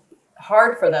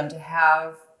hard for them to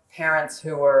have parents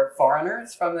who were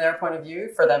foreigners from their point of view,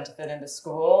 for them to fit into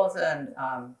schools and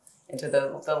into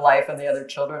the life of the other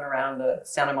children around the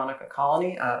Santa Monica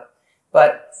colony.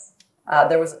 But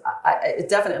it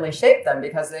definitely shaped them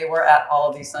because they were at all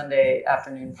of these Sunday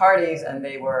afternoon parties and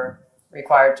they were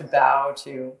required to bow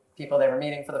to people they were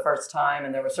meeting for the first time.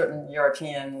 And there were certain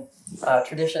European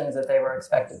traditions that they were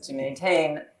expected to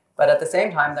maintain. But at the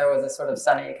same time, there was a sort of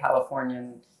sunny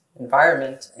Californian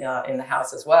environment in the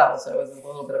house as well. So it was a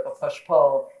little bit of a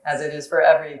push-pull, as it is for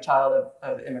every child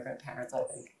of immigrant parents, I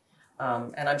think.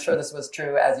 And I'm sure this was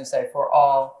true, as you say, for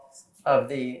all of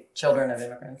the children of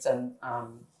immigrants. And,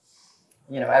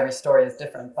 every story is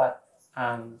different, but,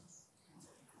 for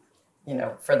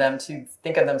them to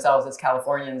think of themselves as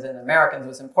Californians and Americans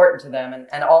was important to them.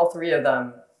 And all three of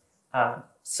them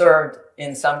served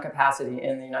in some capacity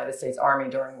in the United States Army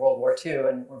during World War II,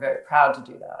 and were very proud to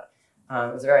do that.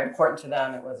 It was very important to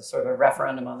them. It was a sort of a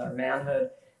referendum on their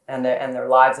manhood and their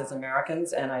lives as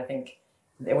Americans. And I think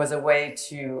it was a way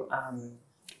to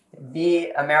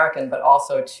be American, but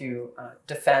also to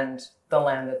defend the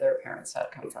land that their parents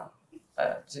had come from,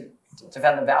 to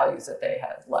defend the values that they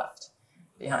had left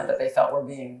behind that they felt were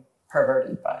being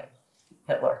perverted by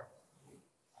Hitler.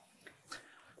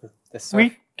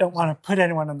 We don't want to put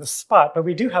anyone on the spot, but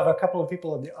we do have a couple of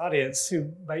people in the audience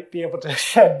who might be able to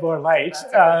shed more light.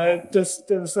 Does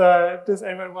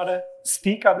anyone want to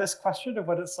speak on this question of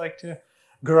what it's like to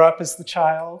grow up as the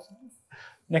child?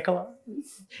 Nikolai?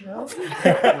 No?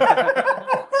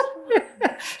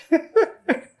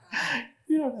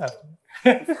 You don't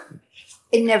have to.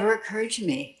 It never occurred to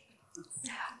me.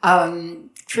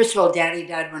 First of all, Daddy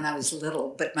died when I was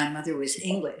little, but my mother was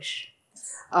English.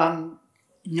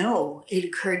 No, it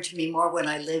occurred to me more when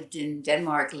I lived in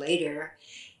Denmark later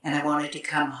and I wanted to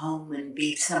come home and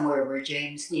be somewhere where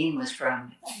James Dean was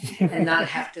from and not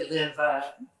have to live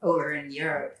over in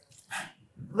Europe.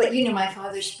 But, my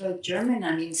father spoke German.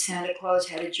 I mean, Santa Claus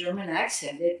had a German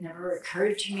accent. It never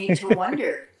occurred to me to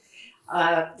wonder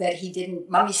that he didn't.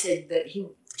 Mommy said that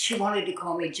she wanted to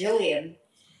call me Jillian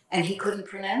and he couldn't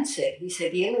pronounce it. He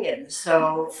said Jillian.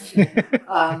 So...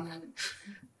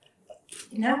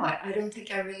 No, I don't think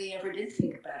I really ever did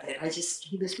think about it. I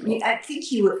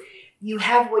think you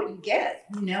have what you get,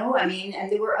 I mean, and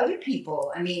there were other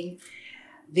people. I mean,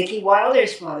 Vicki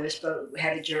Wilder's father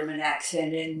had a German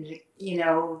accent, and,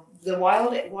 the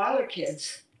Wilder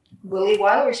kids, Willie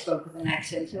Wilder spoke with an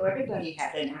accent, so everybody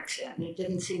had an accent. It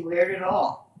didn't seem weird at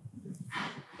all.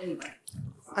 Anyway.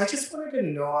 I just wanted to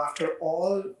know, after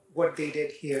all what they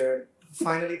did here,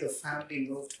 finally the family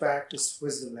moved back to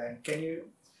Switzerland. Can you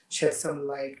shed some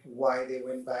light why they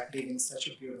went back, leaving such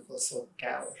a beautiful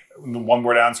SoCal? The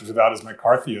one-word answer to that is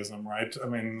McCarthyism, right? I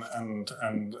mean, and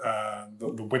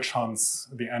the witch hunts,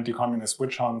 the anti-communist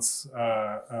witch hunts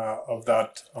of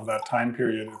that time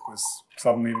period. It was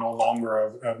suddenly no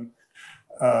longer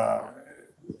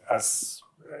as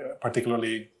a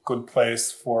particularly good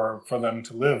place for them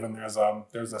to live. And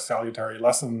there's a salutary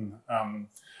lesson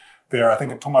there. I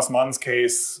think in Thomas Mann's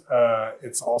case,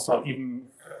 it's also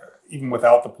even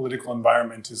without the political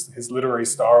environment, his literary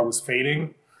star was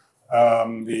fading.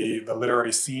 The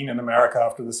literary scene in America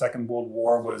after the Second World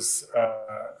War was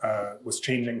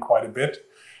changing quite a bit.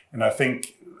 And I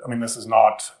think, this is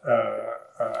not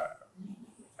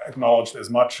acknowledged as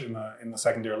much in the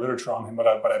secondary literature on him, but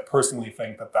I personally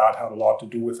think that had a lot to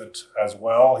do with it as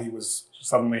well. He was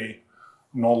suddenly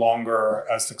no longer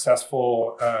as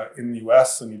successful in the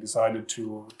US, and he decided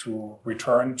to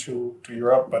return to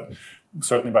Europe, but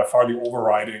certainly by far the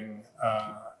overriding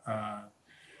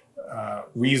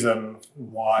reason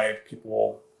why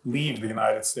people leave the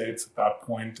United States at that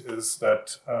point is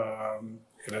that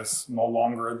it is no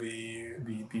longer the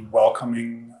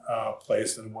welcoming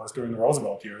place that it was during the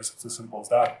Roosevelt years. It's as simple as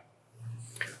that.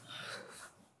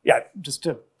 Yeah, just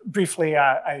to briefly,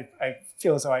 I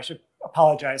feel as though I should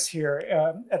apologize here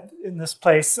in this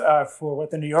place for what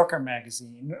the New Yorker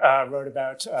magazine wrote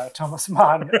about Thomas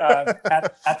Mann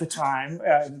at the time.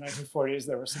 In the 1940s,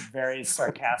 there were some very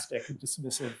sarcastic and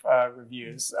dismissive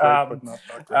reviews.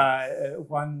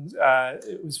 One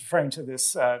it was referring to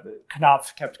this,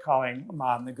 Knopf kept calling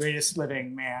Mann the greatest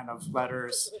living man of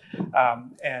letters.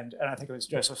 And I think it was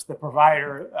Joseph the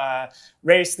Provider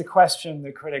raised the question,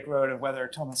 the critic wrote, of whether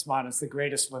Thomas Mann is the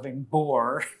greatest living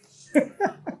bore.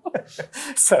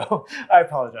 So I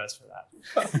apologize for that.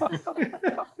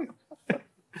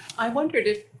 I wondered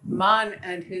if Mann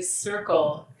and his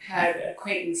circle had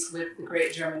acquaintance with the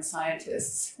great German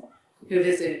scientists who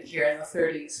visited here in the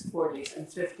 30s, 40s, and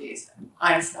 50s.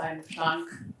 Einstein, Planck,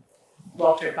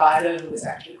 Walter Baade, who was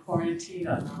actually quarantined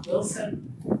on Mount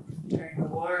Wilson during the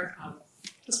war.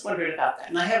 Just wondered about that.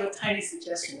 And I have a tiny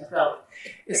suggestion as well.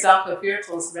 If Salka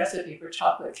Viertel's recipe for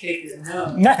chocolate cake is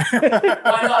known,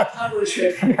 why not publish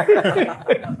it?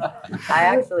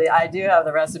 I do have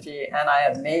the recipe, and I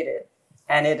have made it.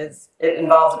 And it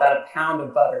involves about a pound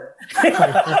of butter and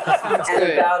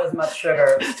about as much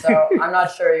sugar. So I'm not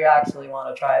sure you actually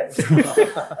want to try it.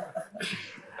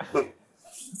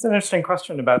 It's an interesting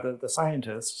question about the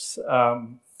scientists.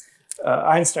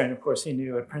 Einstein, of course, he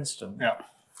knew at Princeton. Yeah.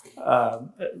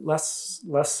 Less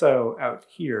so out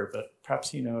here, but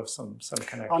perhaps you know of some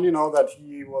connection. And you know that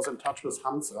he was in touch with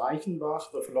Hans Reichenbach,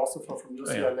 the philosopher from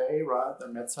UCLA, right? They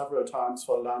met several times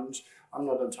for lunch. I'm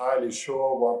not entirely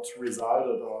sure what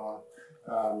resulted or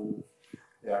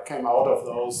came out of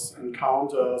those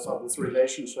encounters or this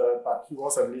relationship, but he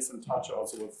was at least in touch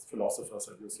also with philosophers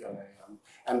at UCLA.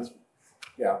 And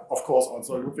of course,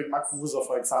 also Ludwig Marcuse,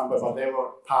 for example, but they were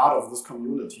part of this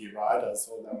community, right?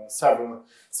 So there were several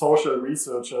social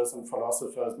researchers and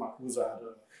philosophers. Marcuse had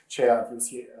a chair at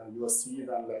USC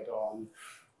then later on.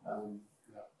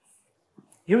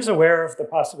 He was aware of the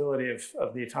possibility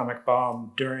of the atomic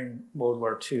bomb during World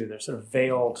War II. There's sort of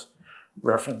veiled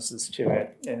references to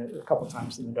it a couple of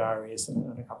times in the diaries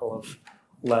and a couple of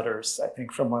letters, I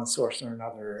think, from one source or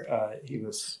another.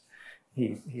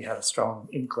 He had a strong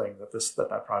inkling that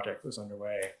that project was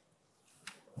underway.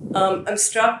 I'm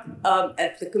struck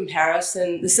at the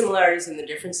comparison, the similarities and the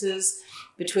differences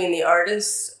between the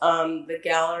artists, the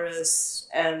gallerists,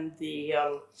 and the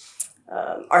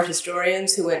art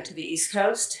historians who went to the East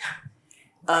Coast,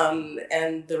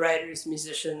 and the writers,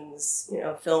 musicians,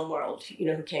 film world,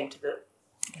 who came to the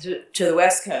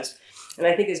West Coast. And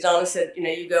I think, as Donna said,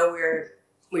 you go where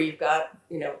you've got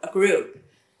a group.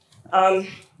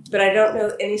 But I don't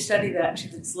know any study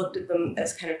that's looked at them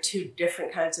as kind of two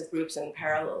different kinds of groups and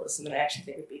parallelism, and I actually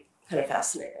think it'd be kind of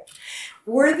fascinating.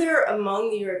 Were there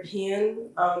among the European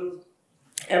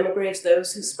emigres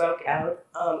those who spoke out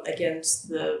against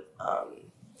the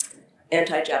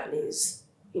anti-Japanese,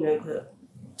 the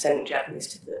sending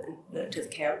Japanese to the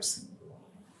camps?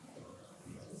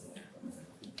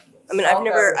 I mean,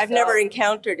 I've never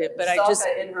encountered it, but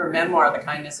Salka, in her memoir, The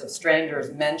Kindness of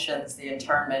Strangers, mentions the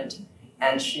internment,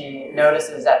 and she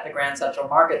notices at the Grand Central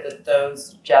Market that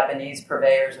those Japanese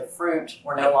purveyors of fruit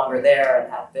were no longer there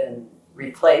and had been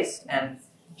replaced, and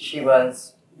she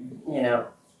was,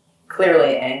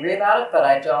 clearly angry about it, but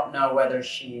I don't know whether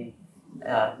she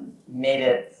made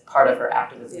it part of her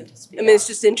activism to speak. I mean, it's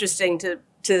just interesting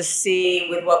to see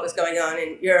with what was going on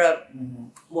in Europe,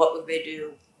 what would they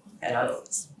do at home.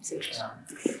 It's interesting.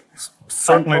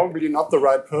 I'm probably not the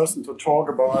right person to talk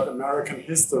about American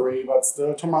history, but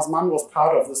still, Thomas Mann was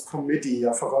part of this committee.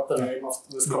 I forgot the name of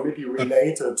this committee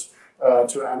related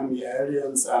to enemy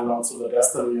aliens and also the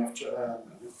destiny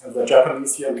of the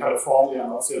Japanese here in California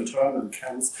and also internment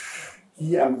camps.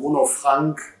 he and Bruno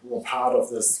Frank were part of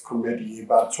this committee,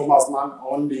 but Thomas Mann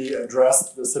only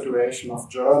addressed the situation of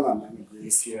German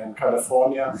immigrants here in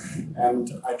California.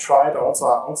 And I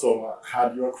also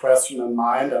had your question in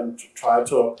mind and tried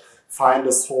to find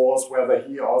a source whether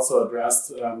he also addressed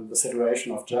the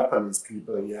situation of Japanese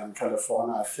people here in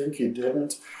California. I think he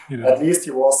didn't. At least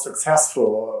he was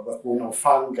successful with Bruno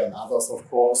Frank and others, of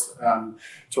course,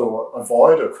 to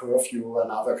avoid a curfew and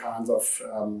other kinds of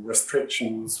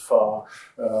restrictions for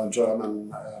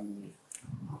German,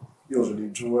 usually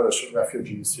Jewish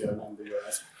refugees here in the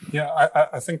US. Yeah,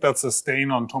 I think that's a stain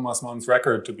on Thomas Mann's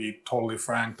record, to be totally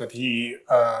frank, that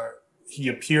he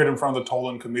appeared in front of the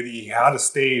Toland Committee. He had a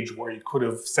stage where he could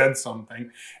have said something.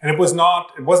 And it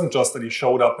wasn't just that he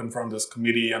showed up in front of this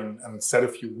committee and said a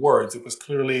few words. It was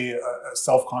clearly a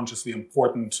self-consciously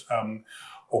important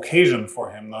occasion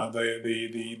for him.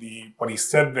 What he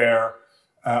said there,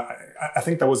 I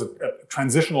think that was a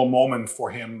transitional moment for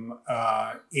him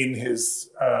in his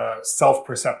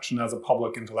self-perception as a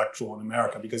public intellectual in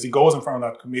America, because he goes in front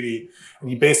of that committee and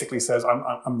he basically says,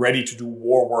 "I'm ready to do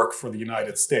war work for the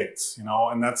United States,"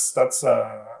 and that's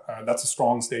a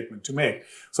strong statement to make.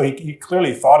 So he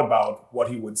clearly thought about what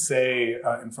he would say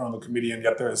in front of the committee, and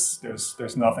yet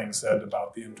there's nothing said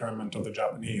about the internment of the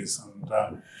Japanese. And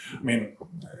I mean,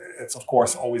 it's of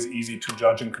course always easy to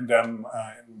judge and condemn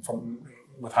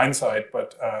with hindsight, but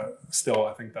still,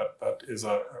 I think that is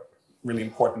a really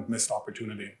important missed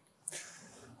opportunity.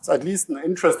 It's at least an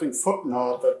interesting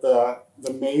footnote that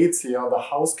the maids here, the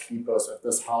housekeepers at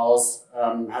this house,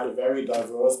 had a very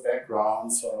diverse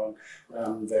background. So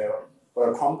they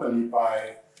were accompanied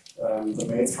by the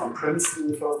maids from Princeton,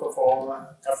 first of all,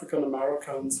 African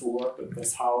Americans who worked at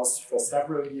this house for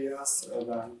several years. And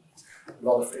a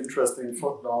lot of interesting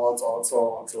footnotes,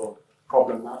 also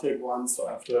problematic ones, so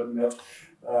I have to admit,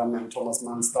 in Thomas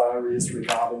Mann's diaries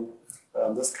regarding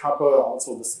this couple.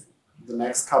 Also, the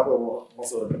next couple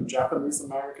was a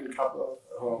Japanese-American couple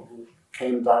who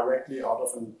came directly out of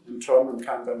an internment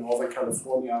camp in Northern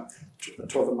California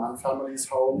to the Mann family's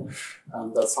home.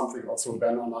 And that's something also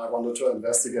Benno and I wanted to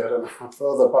investigate in a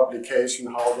further publication,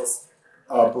 how this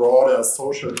broader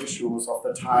social issues of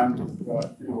the time were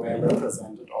in a way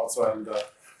represented also in the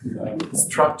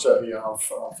structure here of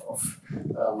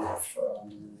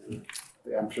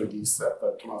the employees that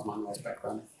Thomas Mann was back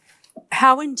then.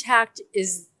 How intact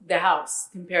is the house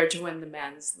compared to when the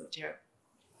Manns lived here?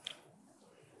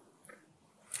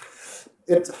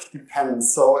 It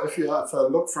depends. So if you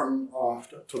look from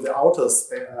to the outer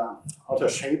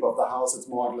shape of the house, it's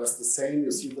more or less the same.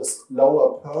 You see this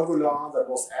lower pergola that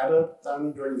was added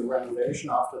then during the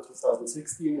renovation after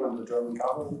 2016 when the German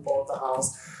government bought the house.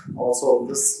 Also,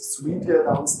 this suite here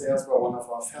downstairs where one of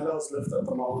our fellows lived at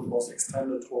the moment was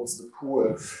extended towards the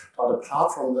pool. But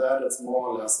apart from that, it's more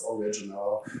or less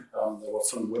original. There were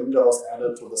some windows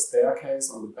added to the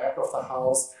staircase on the back of the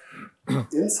house.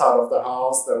 Inside of the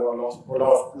house, there were a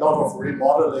lot of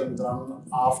remodeling done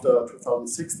after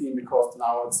 2016 because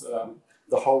now it's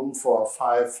the home for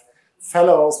 5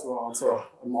 fellows who are also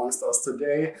amongst us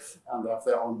today, and they have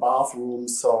their own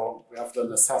bathrooms. So we have the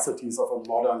necessities of a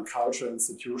modern cultural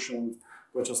institution,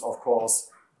 which is of course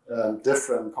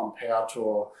different compared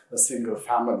to a single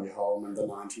family home in the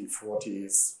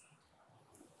 1940s.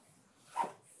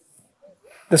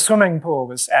 The swimming pool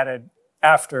was added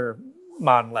after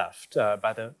Mann left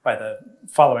by the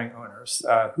following owners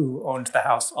who owned the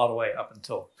house all the way up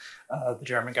until the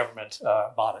German government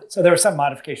bought it. So there were some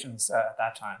modifications at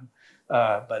that time,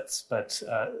 but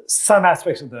some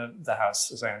aspects of the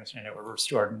house, as I understand it, were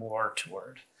restored more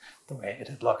toward the way it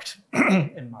had looked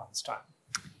in Mann's time.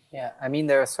 Yeah, I mean,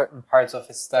 there are certain parts of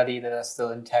his study that are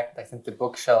still intact. I think the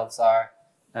bookshelves are.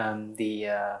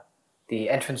 The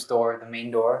entrance door, the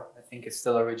main door, I think is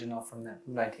still original from the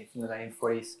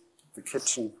 1940s. The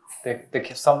kitchen.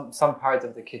 Some parts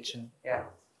of the kitchen, yeah.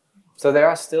 So there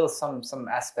are still some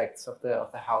aspects of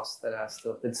the house that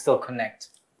still connect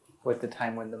with the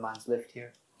time when the Manns lived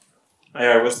here.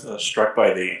 I was struck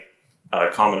by the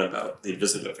comment about the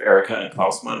visit of Erika and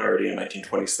Klaus Mann already in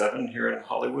 1927 here in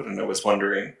Hollywood, and I was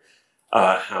wondering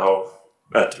how,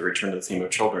 to return to the theme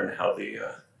of children, how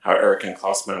Erika and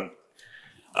Klaus Mann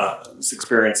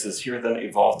experiences here then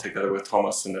evolved together with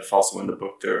Thomas, and if also in the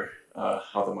book there,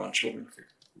 how the Mann children figured.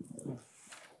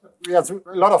 Yeah, it's a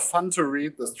lot of fun to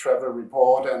read this travel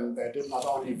report, and they did not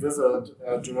only visit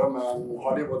German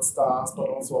Hollywood stars, but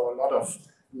also a lot of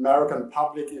American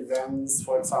public events.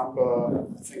 For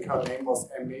example, I think her name was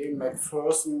M.A.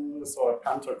 McPherson, so a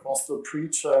Pentecostal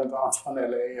preacher in downtown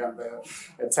LA, and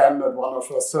they attended one of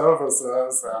her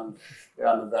services, and in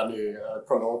a very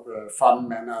colloquial, fun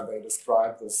manner, they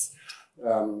described this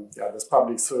this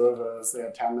public service. They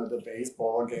attended a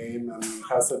baseball game in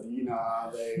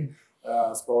Pasadena. They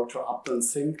spoke to Upton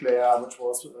Sinclair, which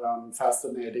was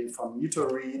fascinating for me to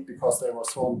read because they were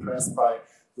so impressed by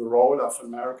the role of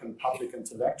American public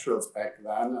intellectuals back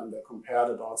then, and they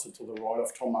compared it also to the role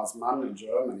of Thomas Mann in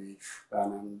Germany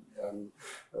then, and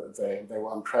they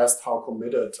were impressed how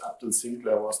committed Upton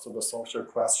Sinclair was to the social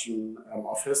question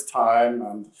of his time,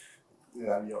 and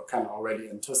you can already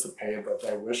anticipate that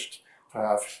they wished to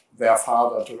have their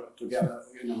father to get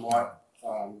in a more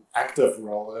active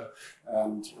role,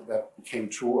 and that became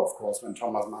true, of course, when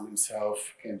Thomas Mann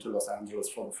himself came to Los Angeles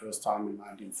for the first time in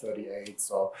 1938.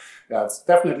 So yeah, it's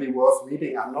definitely worth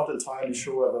reading. I'm not entirely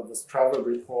sure whether this travel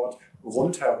report,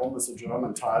 Rundherum is a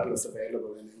German title, is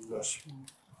available in English.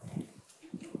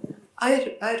 I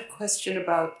had a question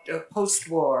about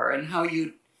post-war and how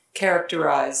you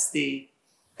characterize the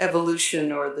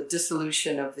evolution or the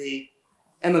dissolution of the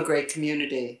émigré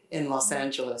community in Los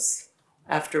Angeles.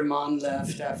 After Mann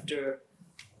left, after,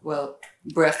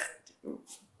 Brecht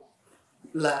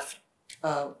left,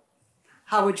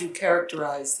 how would you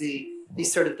characterize the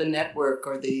sort of the network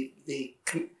or the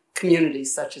community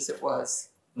such as it was?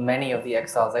 Many of the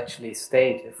exiles actually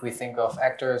stayed. If we think of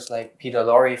actors like Peter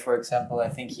Lorre, for example, I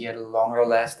think he had a longer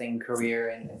lasting career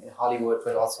in Hollywood,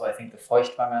 but also I think the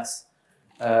Feuchtwangers.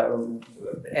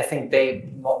 I think they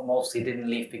mostly didn't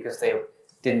leave because they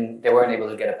weren't able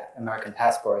to get an American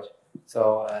passport.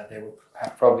 So they would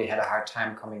have probably had a hard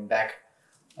time coming back.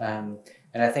 And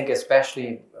I think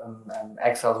especially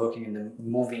exiles working in the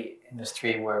movie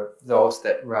industry were those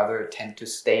that rather tend to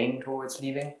staying towards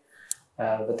leaving.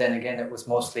 But then again, it was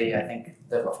mostly, I think,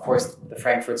 of course, the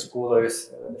Frankfurt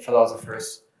schoolers, the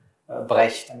philosophers,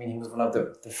 Brecht. I mean, he was one of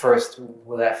the first who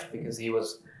left because he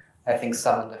was, I think,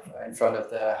 summoned in front of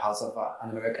the House of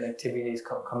Un-American Activities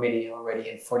Committee already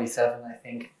in '47, I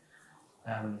think.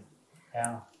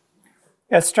 Yeah.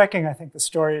 Yeah, it's striking. I think the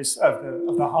stories of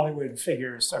the Hollywood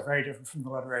figures are very different from the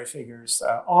literary figures.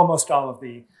 Almost all of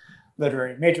the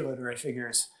major literary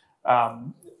figures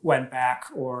went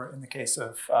back, or in the case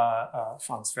of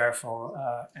Franz Werfel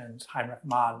and Heinrich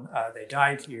Mann, they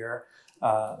died here.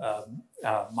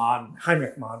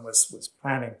 Heinrich Mann was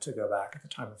planning to go back at the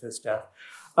time of his death.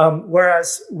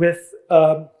 Whereas with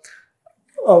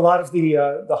a lot of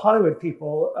the Hollywood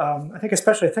people, I think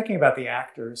especially thinking about the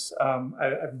actors,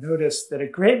 I've noticed that a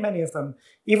great many of them,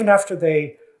 even after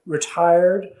they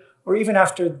retired, or even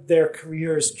after their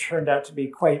careers turned out to be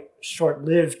quite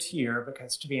short-lived here,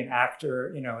 because to be an actor,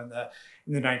 in the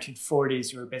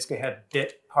 1940s, you basically had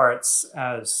bit parts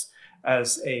as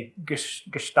a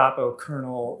Gestapo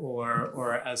colonel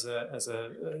or as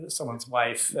someone's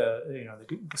wife, the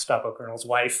Gestapo colonel's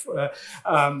wife,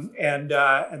 and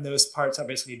those parts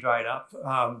obviously dried up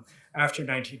after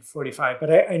 1945.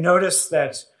 But I noticed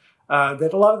that a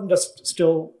lot of them just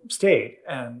still stayed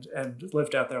and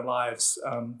lived out their lives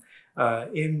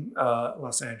in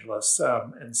Los Angeles,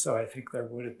 and so I think there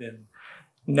would have been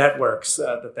networks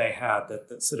that they had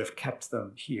that sort of kept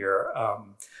them here.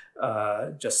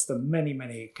 Just the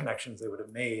many connections they would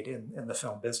have made in the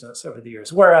film business over the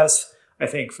years. Whereas I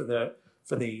think for the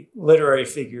literary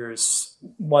figures,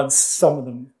 once some of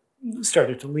them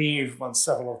started to leave, once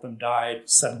several of them died,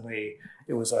 suddenly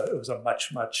it was a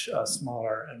much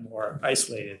smaller and more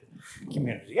isolated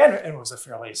community, and it was a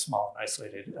fairly small and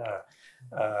isolated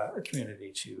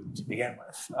community to begin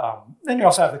with. Then you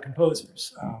also have the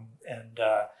composers, and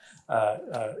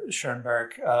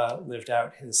Schoenberg lived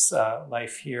out his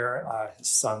life here. His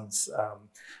sons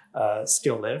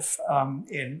still live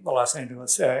in the Los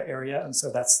Angeles area, and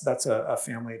so that's a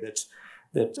family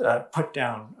that put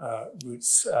down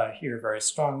roots here very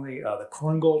strongly. The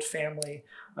Korngold family,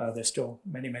 there's still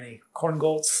many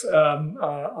Korngolds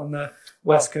on the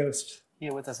West Coast.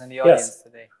 Here with us in the audience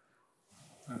today.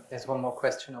 There's one more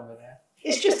question over there.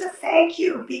 It's just a thank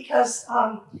you, because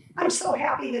I'm so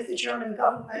happy that the German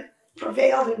government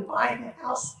prevailed in buying the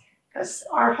house, because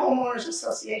our homeowners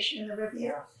association in the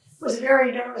Riviera was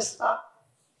very nervous about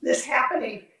this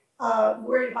happening,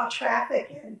 worried about traffic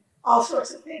and all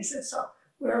sorts of things. And so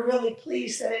we're really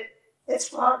pleased that it's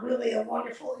brought really a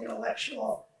wonderful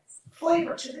intellectual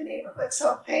flavor to the neighborhood.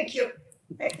 So thank you.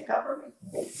 Thank the government.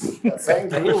 Thank you.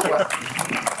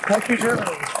 Thank you,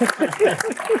 Germany.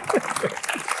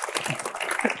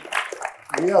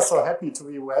 We are so happy to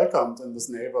be welcomed in this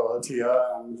neighborhood here,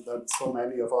 and that so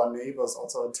many of our neighbors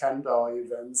also attend our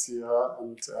events here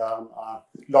and are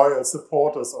loyal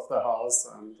supporters of the house,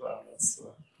 and it's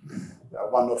a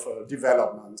wonderful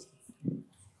development.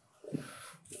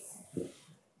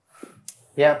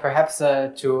 Yeah, perhaps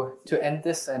to end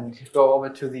this and go over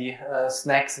to the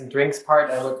snacks and drinks part,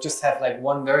 I would just have like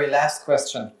one very last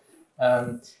question.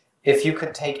 If you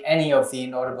could take any of the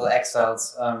notable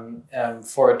exiles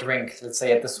for a drink, let's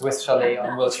say at the Swiss Chalet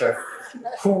on Wilshire,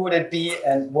 who would it be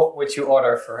and what would you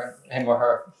order for him or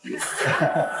her?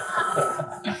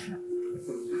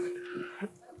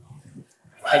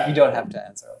 You don't have to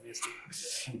answer, obviously.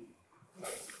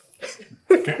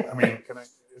 I mean,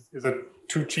 is it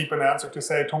too cheap an answer to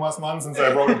say Thomas Mann, since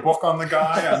I wrote a book on the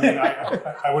guy? I mean,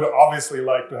 I would obviously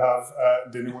like to have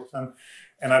dinner with him,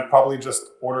 and I'd probably just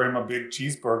order him a big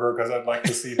cheeseburger because I'd like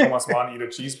to see Thomas Mann eat a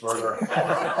cheeseburger.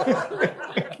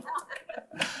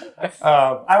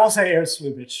 I will say Ernst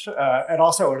Lubitsch, and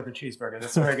also order the cheeseburger.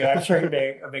 That's very good. I'm sure you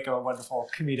make a wonderful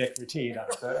comedic routine out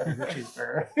of the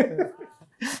cheeseburger.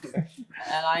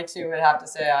 And I too would have to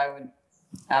say I would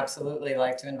absolutely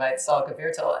like to invite Salka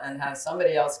Viertel and have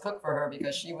somebody else cook for her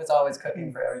because she was always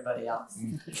cooking for everybody else.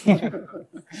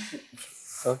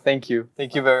 So thank you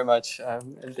very much,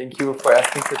 and thank you for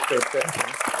asking such great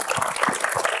questions.